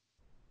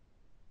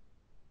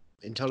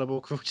 Intolerable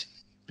Cruelty?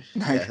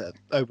 No. Yeah,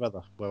 Oh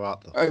Brother, Where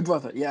Art Thou? Oh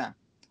Brother, yeah.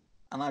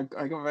 And I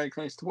got very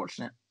close to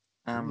watching it,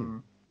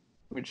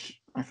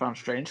 which I found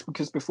strange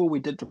because before we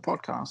did the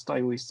podcast,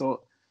 I always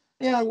thought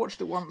Yeah, I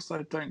watched it once.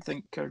 I don't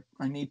think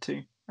I need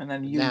to. And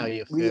then you Now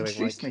you're feeling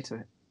reintroduced like, me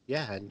to it.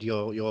 yeah, and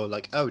you're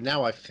like, oh,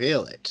 now I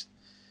feel it.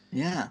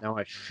 Yeah. Now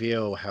I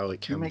feel how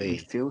it You can make me be.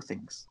 feel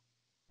things.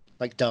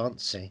 Like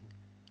dancing.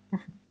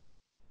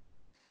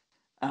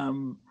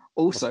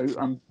 Also,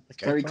 I'm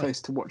Okay, very fine.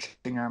 close to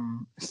watching.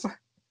 I'm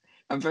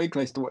very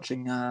close to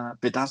watching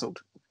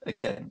Bedazzled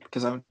again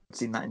because I haven't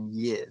seen that in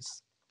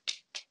years,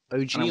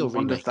 OG and I or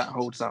wonder remake? if that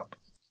holds up.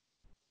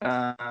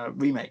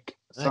 Remake.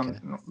 Okay.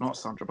 Not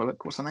Sandra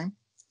Bullock. What's her name?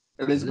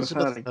 Elizabeth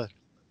Hurley.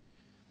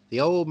 The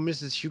old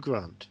Mrs. Hugh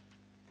Grant.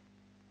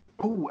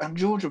 Oh, and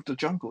George of the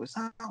Jungle. Is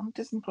that on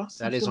Disney Plus?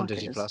 That is on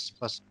Disney Plus.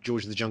 Plus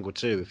George of the Jungle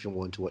 2 if you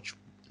want to watch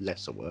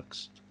lesser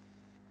works.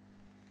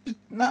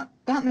 That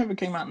never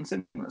came out in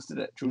cinemas, did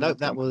it? Nope,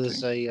 that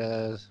was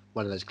a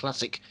one of those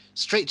classic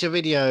straight to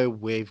video.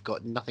 We've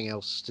got nothing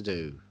else to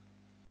do.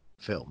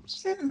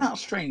 Films. Isn't that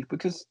strange?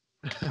 Because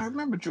I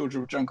remember George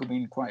of the Jungle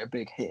being quite a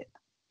big hit.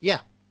 Yeah,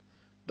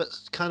 but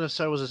kind of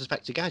so was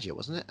Inspector Gadget,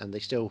 wasn't it? And they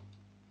still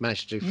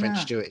managed to do French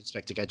Stewart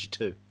Inspector Gadget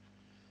 2.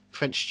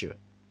 French Stewart.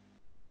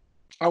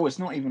 Oh, it's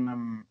not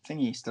even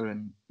Thingy still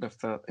in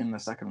the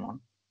second one.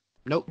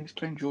 Nope. He's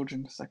playing George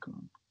in the second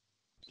one.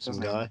 Some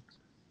guy.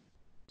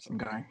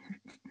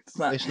 Is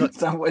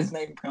that what his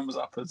name comes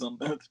up as on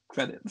the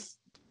credits?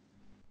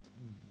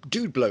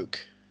 Dude bloke.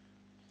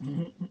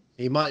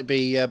 He might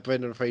be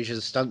Brendan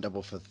Fraser's stunt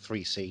double for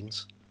 3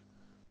 scenes.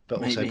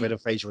 But also Brendan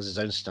Fraser was his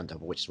own stunt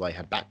double, which is why he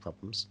had back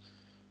problems.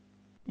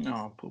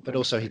 No, but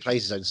also he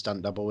plays his own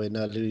stunt double in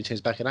Looney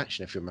Tunes Back in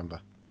Action, if you remember.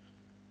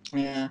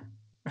 Yeah.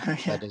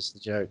 That is the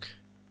joke.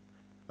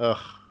 Ugh,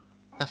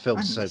 that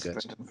film's so good.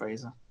 Brendan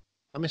Fraser.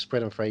 I miss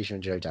Brendan Fraser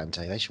and Joe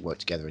Dante. They should work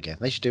together again.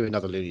 They should do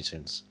another Looney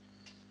Tunes.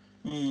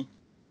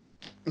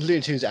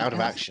 Looney Tunes out of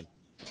action.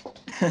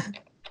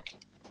 It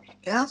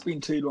has been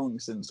too long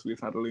since we've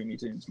had a Looney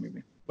Tunes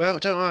movie. Well,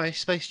 don't worry.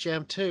 Space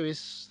Jam 2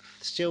 is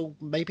still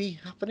maybe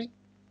happening.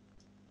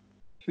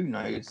 Who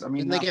knows? I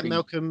mean, didn't they get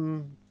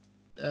Malcolm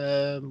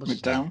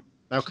McDowell?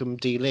 Malcolm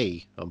D.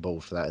 Lee on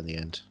board for that in the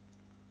end.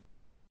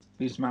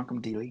 Who's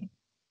Malcolm D. Lee?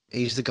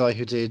 He's the guy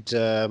who did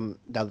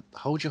now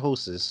Hold Your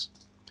Horses,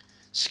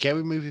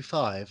 Scary Movie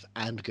 5,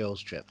 and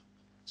Girls Trip.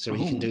 So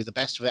he can do the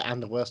best of it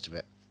and the worst of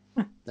it.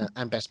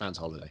 And Best Man's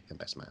Holiday and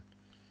Best Man.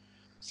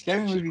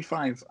 Scary Movie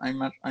 5,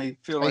 I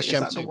feel like Space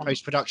Jam 2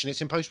 post-production.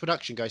 It's in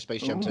post-production, guys,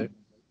 Space Jam 2.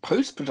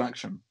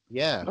 Post-production?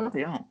 Yeah.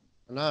 Bloody hell.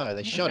 No,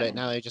 they shot it.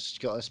 Now they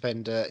just got to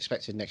spend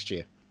expected next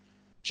year.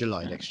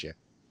 July next year.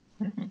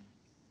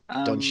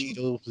 Don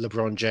Cheadle,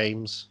 LeBron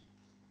James.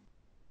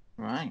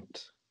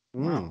 Right.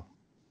 Wow.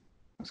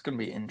 That's going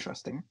to be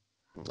interesting.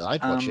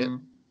 I'd watch it.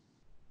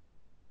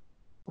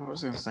 What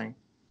was I going to say?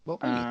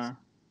 What were you?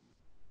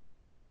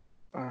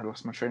 I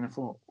lost my train of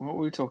thought. What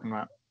were we talking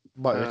about?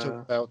 What, we were talking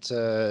about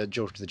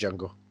George of the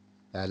Jungle.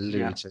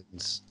 Looney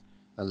Tunes.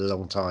 A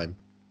long time.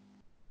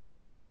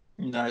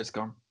 No, it's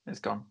gone. It's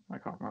gone. I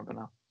can't remember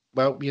now.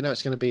 Well, you know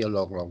it's going to be a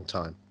long, long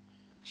time.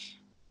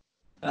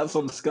 That's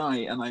on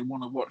Sky, and I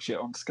want to watch it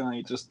on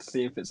Sky just to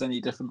see if it's any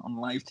different on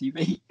live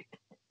TV.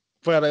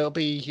 Well, it'll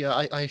be,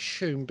 I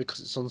assume, because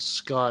it's on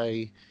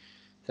Sky,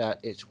 that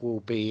it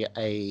will be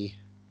a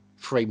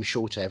frame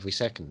shorter every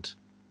second.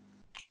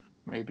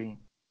 Maybe.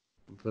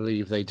 I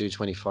believe they do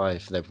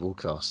 25 for their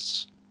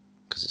broadcasts,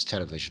 because it's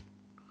television.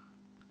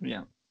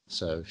 Yeah.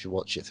 So if you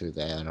watch it through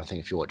there, and I think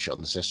if you watch it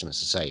on the system, it's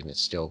the same.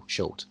 It's still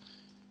short.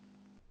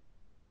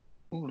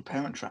 Oh, The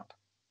Parent Trap.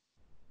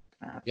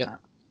 Yeah.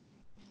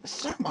 There's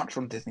so much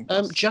on Disney+.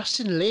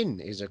 Justin Lin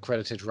is a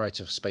credited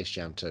writer for Space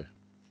Jam 2.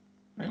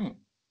 Oh.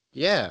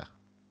 Yeah.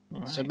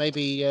 Right. So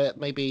maybe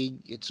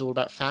it's all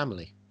about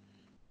family.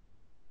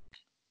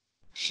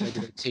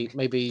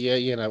 Maybe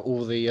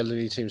all the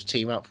Looney Tunes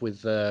team up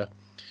with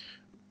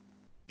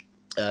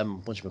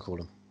whatchamacallit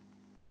them?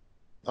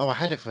 Oh, I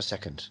had it for a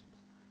second.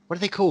 What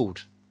are they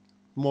called?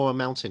 Moira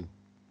Mountain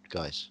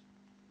guys.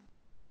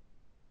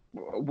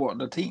 What,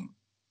 the team?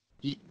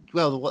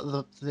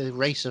 What the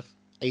race of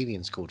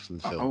aliens called from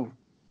the film? Oh,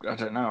 I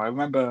don't know. I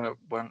remember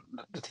when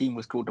the team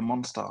was called the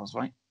Monstars,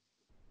 right?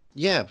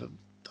 Yeah, but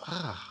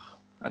I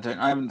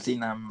haven't seen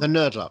them. The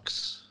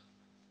Nerdlucks.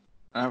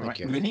 Right,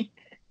 really?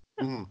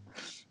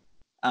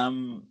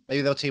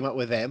 Maybe they'll team up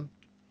with them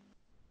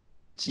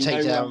to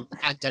take down.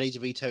 And Danny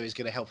DeVito is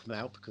going to help them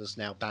out because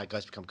now bad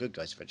guys become good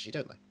guys eventually,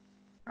 don't they?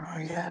 Oh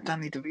yeah,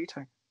 Danny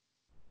DeVito.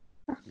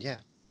 Yeah.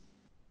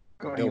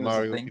 God, Bill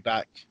Murray will be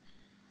back.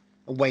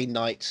 And Wayne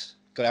Knight.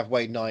 Got to have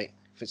Wayne Knight.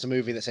 If it's a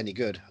movie that's any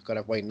good, I've got to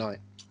have Wayne Knight.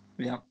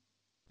 Yeah,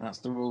 that's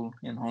the rule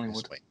in Hollywood.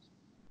 It's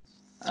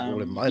the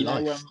rule in my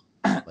life.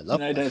 I love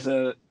there's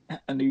a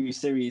new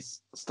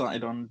series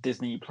started on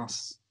Disney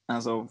Plus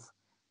as of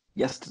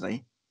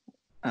yesterday,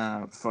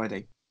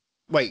 Friday.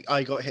 Wait,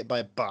 I got hit by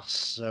a bus,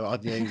 so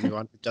I'm the only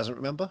one who doesn't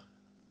remember.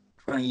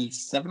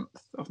 27th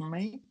of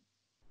May.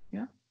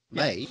 Yeah.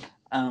 May.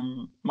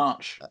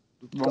 March.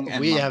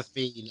 We have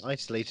been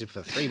isolated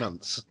for 3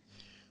 months.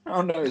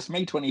 Oh no, it's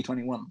May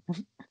 2021.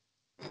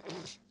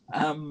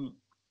 I am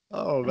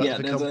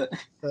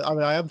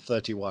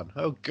 31.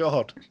 Oh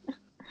God.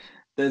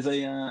 There's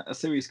a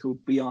series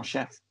called Be Our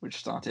Chef, which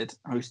started,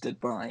 hosted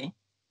by.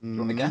 Do you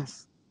want to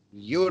guess?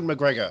 Ewan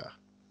McGregor.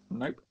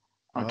 Nope.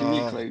 I'll give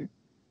you a clue.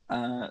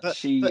 But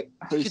She he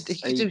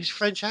hosts could do his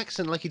French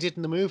accent like he did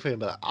in the movie,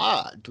 but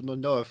I do not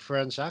know a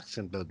French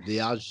accent, but the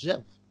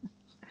chef.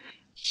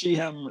 She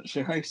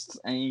hosts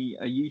a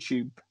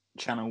YouTube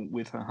channel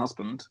with her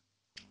husband,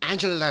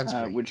 Angela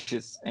Lansbury. which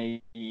is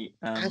a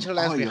Angela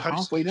Lansbury you're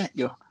hosts. halfway there.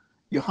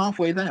 You're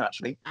halfway there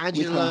actually. With her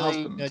Angela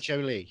husband,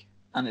 Jolie.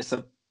 and it's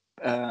a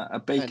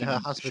baking And her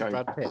husband show.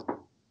 Brad Pitt.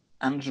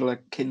 Angela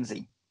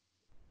Kinsey.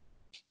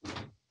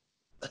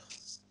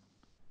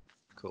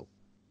 Cool.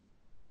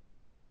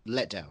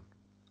 Letdown.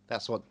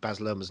 That's what Baz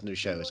Luhrmann's new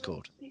show is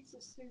called.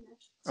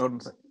 Hold on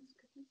a sec.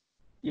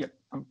 Yep,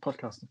 I'm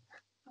podcasting.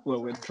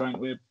 Well,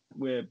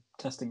 we're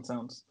testing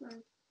sounds.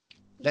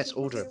 Let's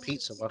order a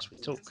pizza whilst we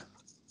talk.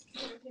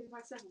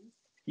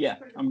 Yeah,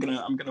 I'm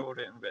gonna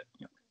order it in a bit.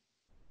 Yep.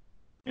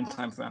 In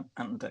time for Ant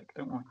and Dec,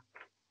 don't worry.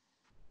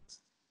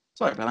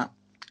 Sorry about that.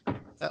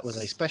 That was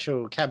a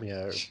special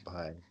cameo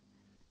by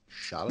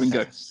Charlotte Bingo.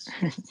 Harris.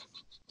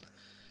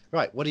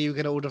 Right, what are you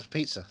going to order for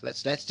pizza?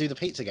 Let's do the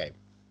pizza game.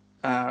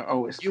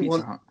 It's You Pizza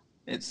want Hut.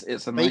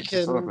 It's a night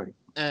to celebrate.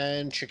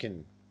 And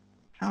chicken.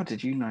 How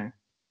did you know?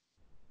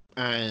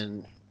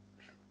 And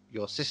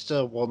your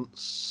sister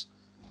wants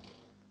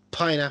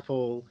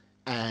pineapple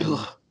and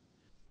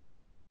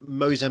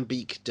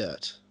Mozambique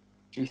dirt.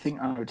 Do you think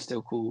I would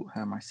still call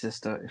her my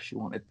sister if she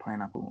wanted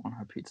pineapple on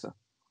her pizza?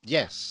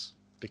 Yes,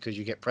 because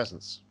you get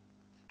presents.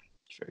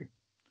 True.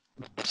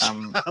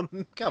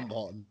 Come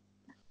on.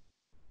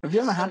 Have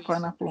you ever had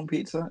pineapple on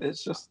pizza?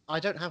 It's just...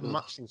 I don't have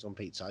much things on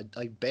pizza.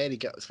 I barely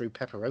get through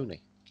pepperoni.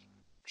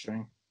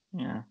 True.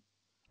 Yeah.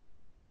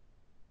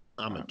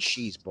 I'm a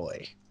cheese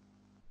boy.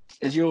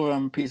 Is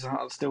your Pizza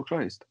Hut still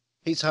closed?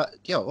 Pizza Hut,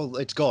 yeah, well,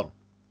 it's gone.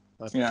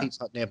 Yeah.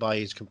 Pizza Hut nearby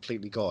is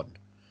completely gone.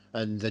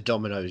 And the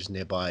Domino's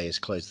nearby is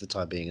closed for the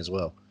time being as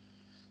well.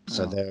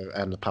 So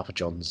and the Papa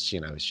John's,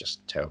 it's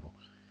just terrible.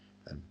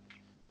 And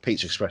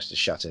Pizza Express has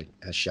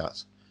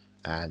shut.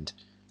 And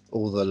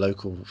all the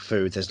local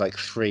food, there's like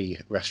 3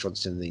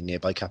 restaurants in the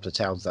nearby couple of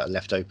towns that are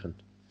left open.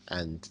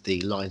 And the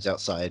lines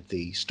outside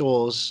the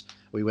stores,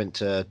 we went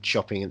to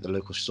shopping at the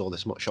local shop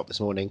this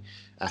morning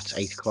at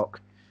 8 o'clock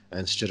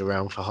and stood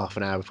around for half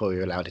an hour before we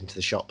were allowed into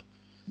the shop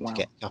to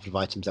get a couple of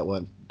items that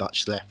weren't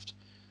much left.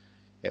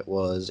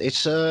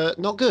 It's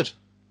not good.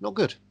 Not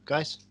good,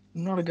 guys.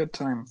 Not a good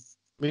time.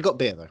 We've got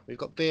beer, though. We've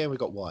got beer and we've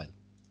got wine.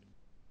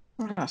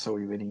 Well, that's all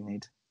we really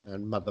need.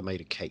 And Mother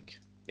made a cake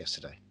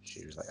yesterday.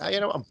 She was like, oh, you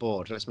know what? I'm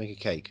bored. Let's make a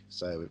cake.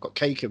 So we've got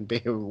cake and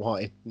beer and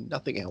wine.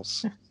 Nothing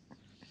else.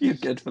 You're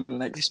good for the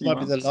next This few might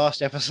months. be the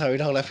last episode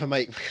I'll ever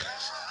make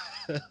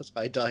because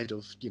I died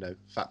of,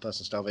 fat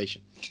person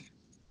starvation.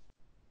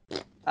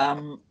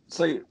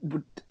 So,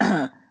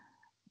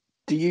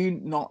 do you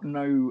not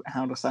know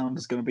how the sound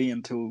is going to be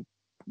until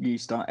you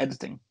start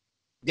editing?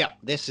 Yeah,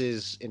 this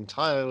is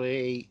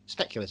entirely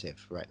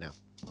speculative right now.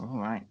 All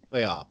right.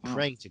 We are.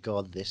 Pray to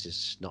God this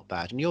is not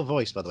bad. And your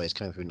voice, by the way, is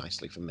coming through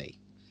nicely from me.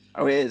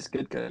 Oh, it is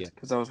good. Yeah.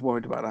 Because I was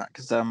worried about that.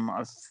 Because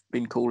I've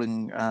been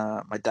calling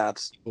my dad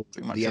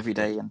pretty much every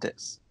day, and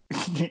it's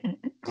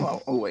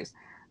well, always.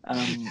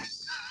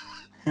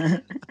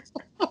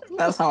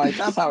 That's how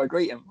I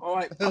greet him. All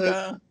right,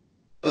 fucker.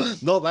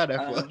 Not that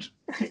F word.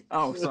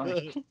 Oh,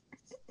 sorry.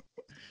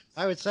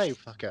 I would say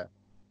fucker.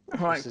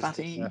 All right,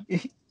 fatty.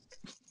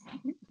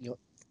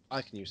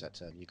 I can use that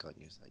term. You can't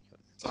use that.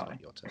 It's not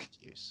your term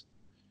to use.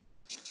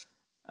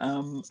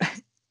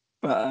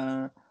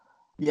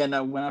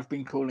 When I've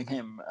been calling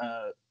him,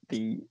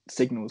 the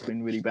signal's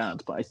been really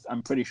bad. But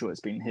I'm pretty sure it's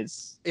been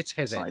his. It's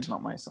his side, end.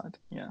 not my side.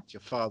 Yeah.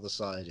 Your father's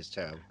side is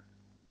terrible.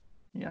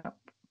 Yeah.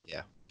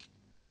 Yeah.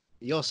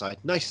 Your side,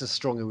 nice and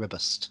strong and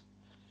robust.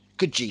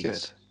 Good genes.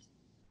 Good.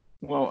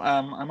 Well,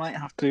 I might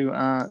have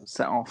to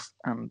set off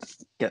and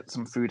get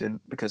some food in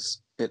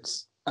because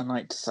it's a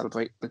night to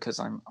celebrate because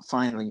I'm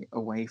finally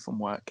away from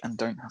work and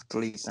don't have to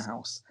leave the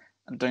house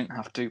and don't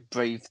have to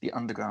brave the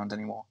underground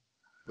anymore.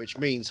 Which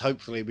means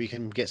hopefully we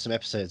can get some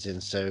episodes in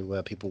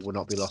so people will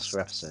not be lost for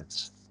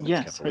episodes.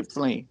 Yes,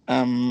 hopefully.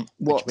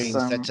 Which means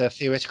that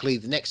theoretically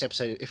the next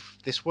episode, if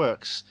this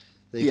works,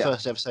 the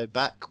first episode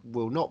back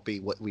will not be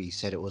what we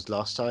said it was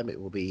last time.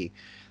 It will be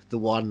the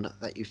one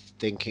that you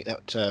think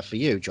that for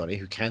you, Johnny,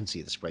 who can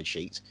see the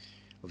spreadsheet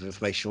of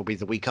information, will be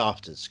the week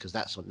after's because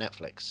that's on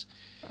Netflix.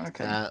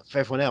 Okay. For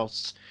everyone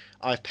else,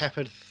 I've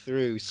peppered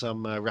through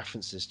some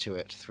references to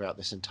it throughout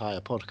this entire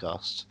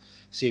podcast.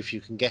 See if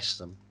you can guess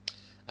them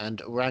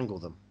and wrangle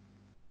them.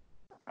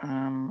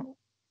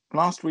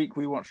 Last week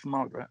we watched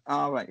Margaret.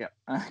 Oh, right, yeah.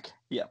 Okay,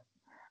 yeah.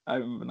 I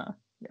remember now.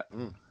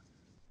 Yeah.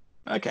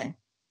 Okay.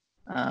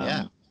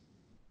 Yeah.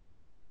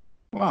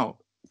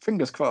 Well,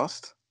 fingers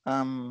crossed.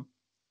 What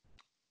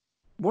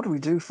do we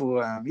do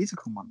for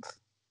musical month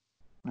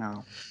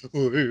now?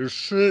 We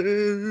sing.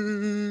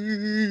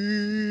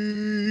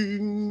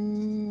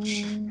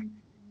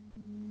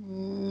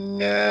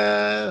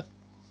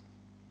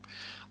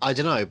 I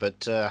don't know,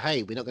 but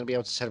hey, we're not going to be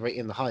able to celebrate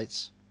in the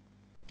Heights.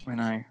 I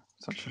know,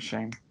 such a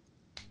shame.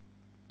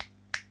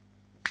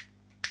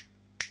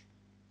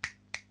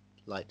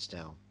 lights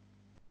down.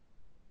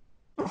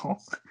 Oh.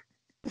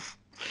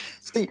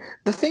 See,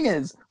 the thing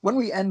is, when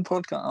we end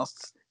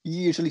podcasts, you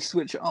usually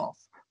switch it off,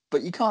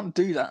 but you can't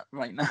do that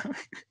right now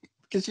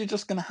because you're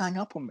just going to hang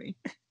up on me.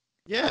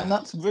 Yeah. And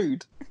that's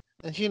rude.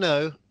 And you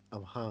know,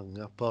 I'm hung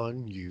up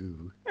on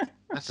you.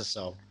 That's a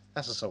song.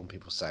 That's a song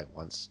people sang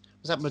once.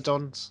 Was that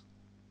Madonna's?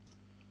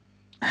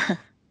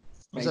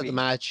 Was that the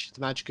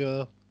Madge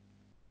girl?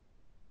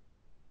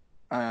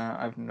 I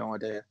have no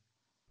idea.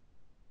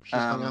 She's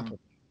hung up on.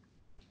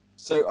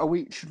 So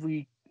should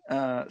we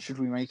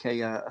make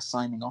a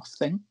signing off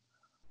thing?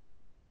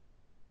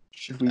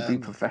 Should we be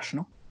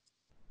professional?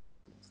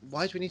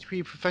 Why do we need to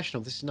be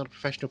professional? This is not a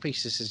professional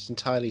piece. This is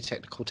entirely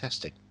technical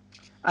testing.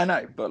 I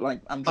know, but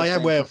like I'm just I am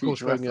saying wearing, for of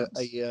course, wearing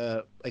reference.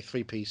 a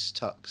three-piece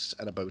tux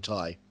and a bow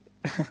tie.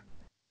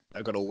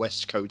 I've got a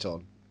West coat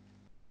on.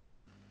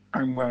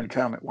 I'm wearing a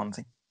Kermit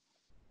onesie.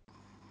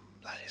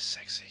 That is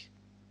sexy.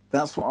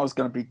 That's what I was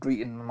going to be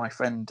greeting my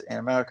friend in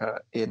America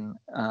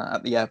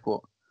at the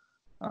airport.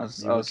 I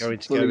was going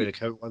to go in a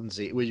coat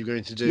onesie. Were you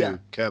going to do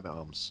Kermit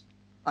arms?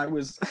 I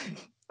was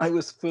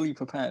fully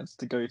prepared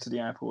to go to the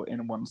airport in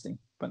a onesie.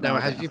 But now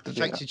have you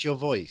perfected your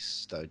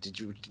voice though? Did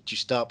you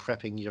start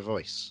prepping your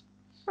voice?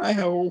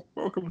 Hi-ho,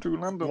 welcome to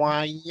London.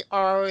 Why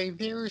are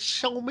there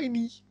so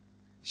many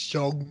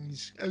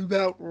songs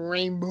about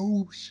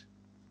rainbows?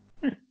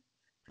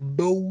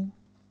 Boom.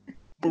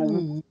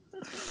 Boom.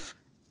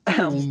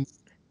 How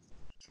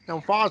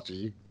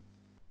Fozzie.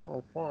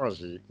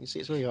 You see,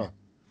 it's really hard.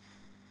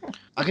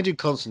 I can do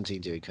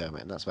Constantine doing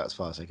Kermit, and that's about as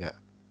far as I get.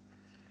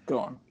 Go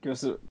on, give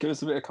us a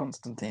bit of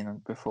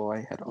Constantine before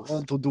I head off. I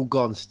want to do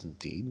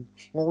Constantine.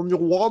 You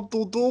want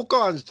to do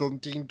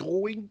Constantine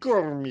doing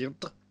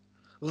Kermit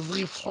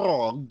the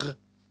Frog.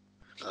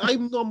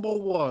 I'm number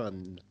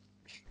 1.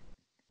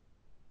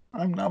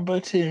 I'm number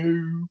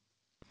 2,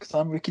 because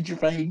I'm Ricky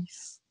Gervais.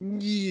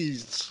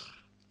 Yes,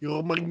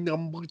 you're my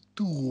number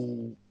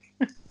 2.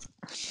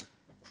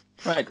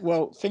 Right,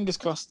 well, fingers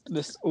crossed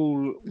this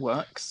all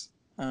works.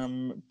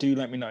 Do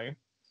let me know.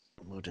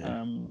 Will do.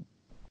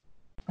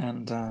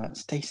 And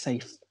stay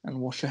safe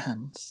and wash your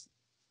hands.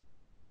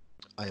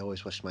 I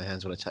always wash my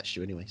hands when I touch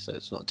you anyway, so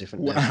it's not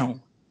different now. Wow,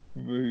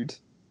 rude.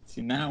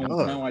 See,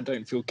 now I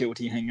don't feel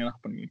guilty hanging up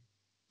on you.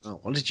 Oh, I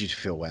wanted you to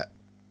feel wet.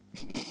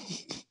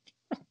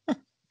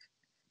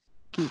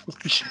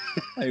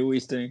 I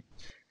always do.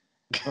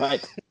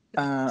 Right.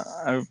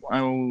 I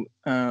will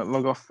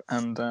log off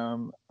and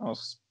I'll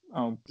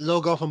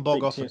log off and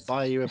bog off and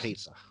buy you a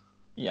pizza.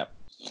 Yep.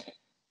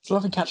 It's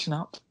lovely catching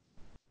up.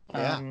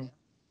 Yeah.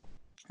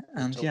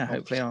 And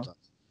hopefully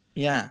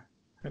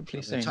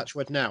hopefully soon. Touch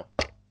wood now.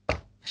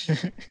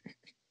 Do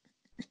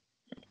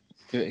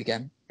it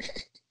again.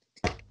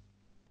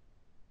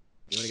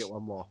 You want to get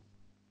one more?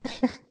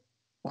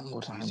 One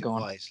more time. Use Go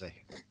on. Wisely.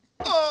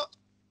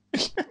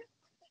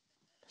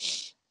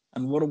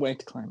 And what a way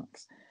to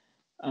climax.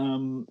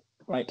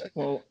 Right.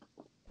 Well,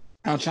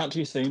 I'll chat to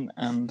you soon,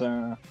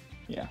 and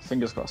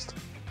fingers crossed.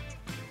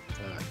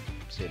 All right.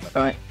 See you. Bye.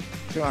 All right.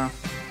 Sure.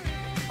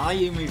 Are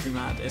You Movie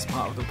Mad is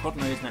part of the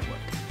Podnose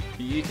Network,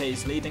 the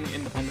UK's leading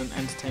independent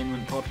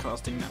entertainment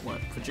podcasting network,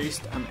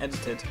 produced and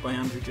edited by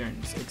Andrew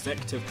Jones,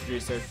 executive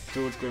producer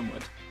George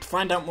Grimwood. To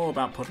find out more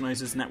about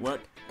Podnose's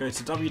network, go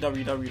to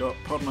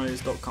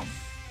www.podnose.com.